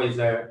 Otherwise,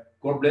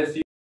 God bless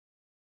you.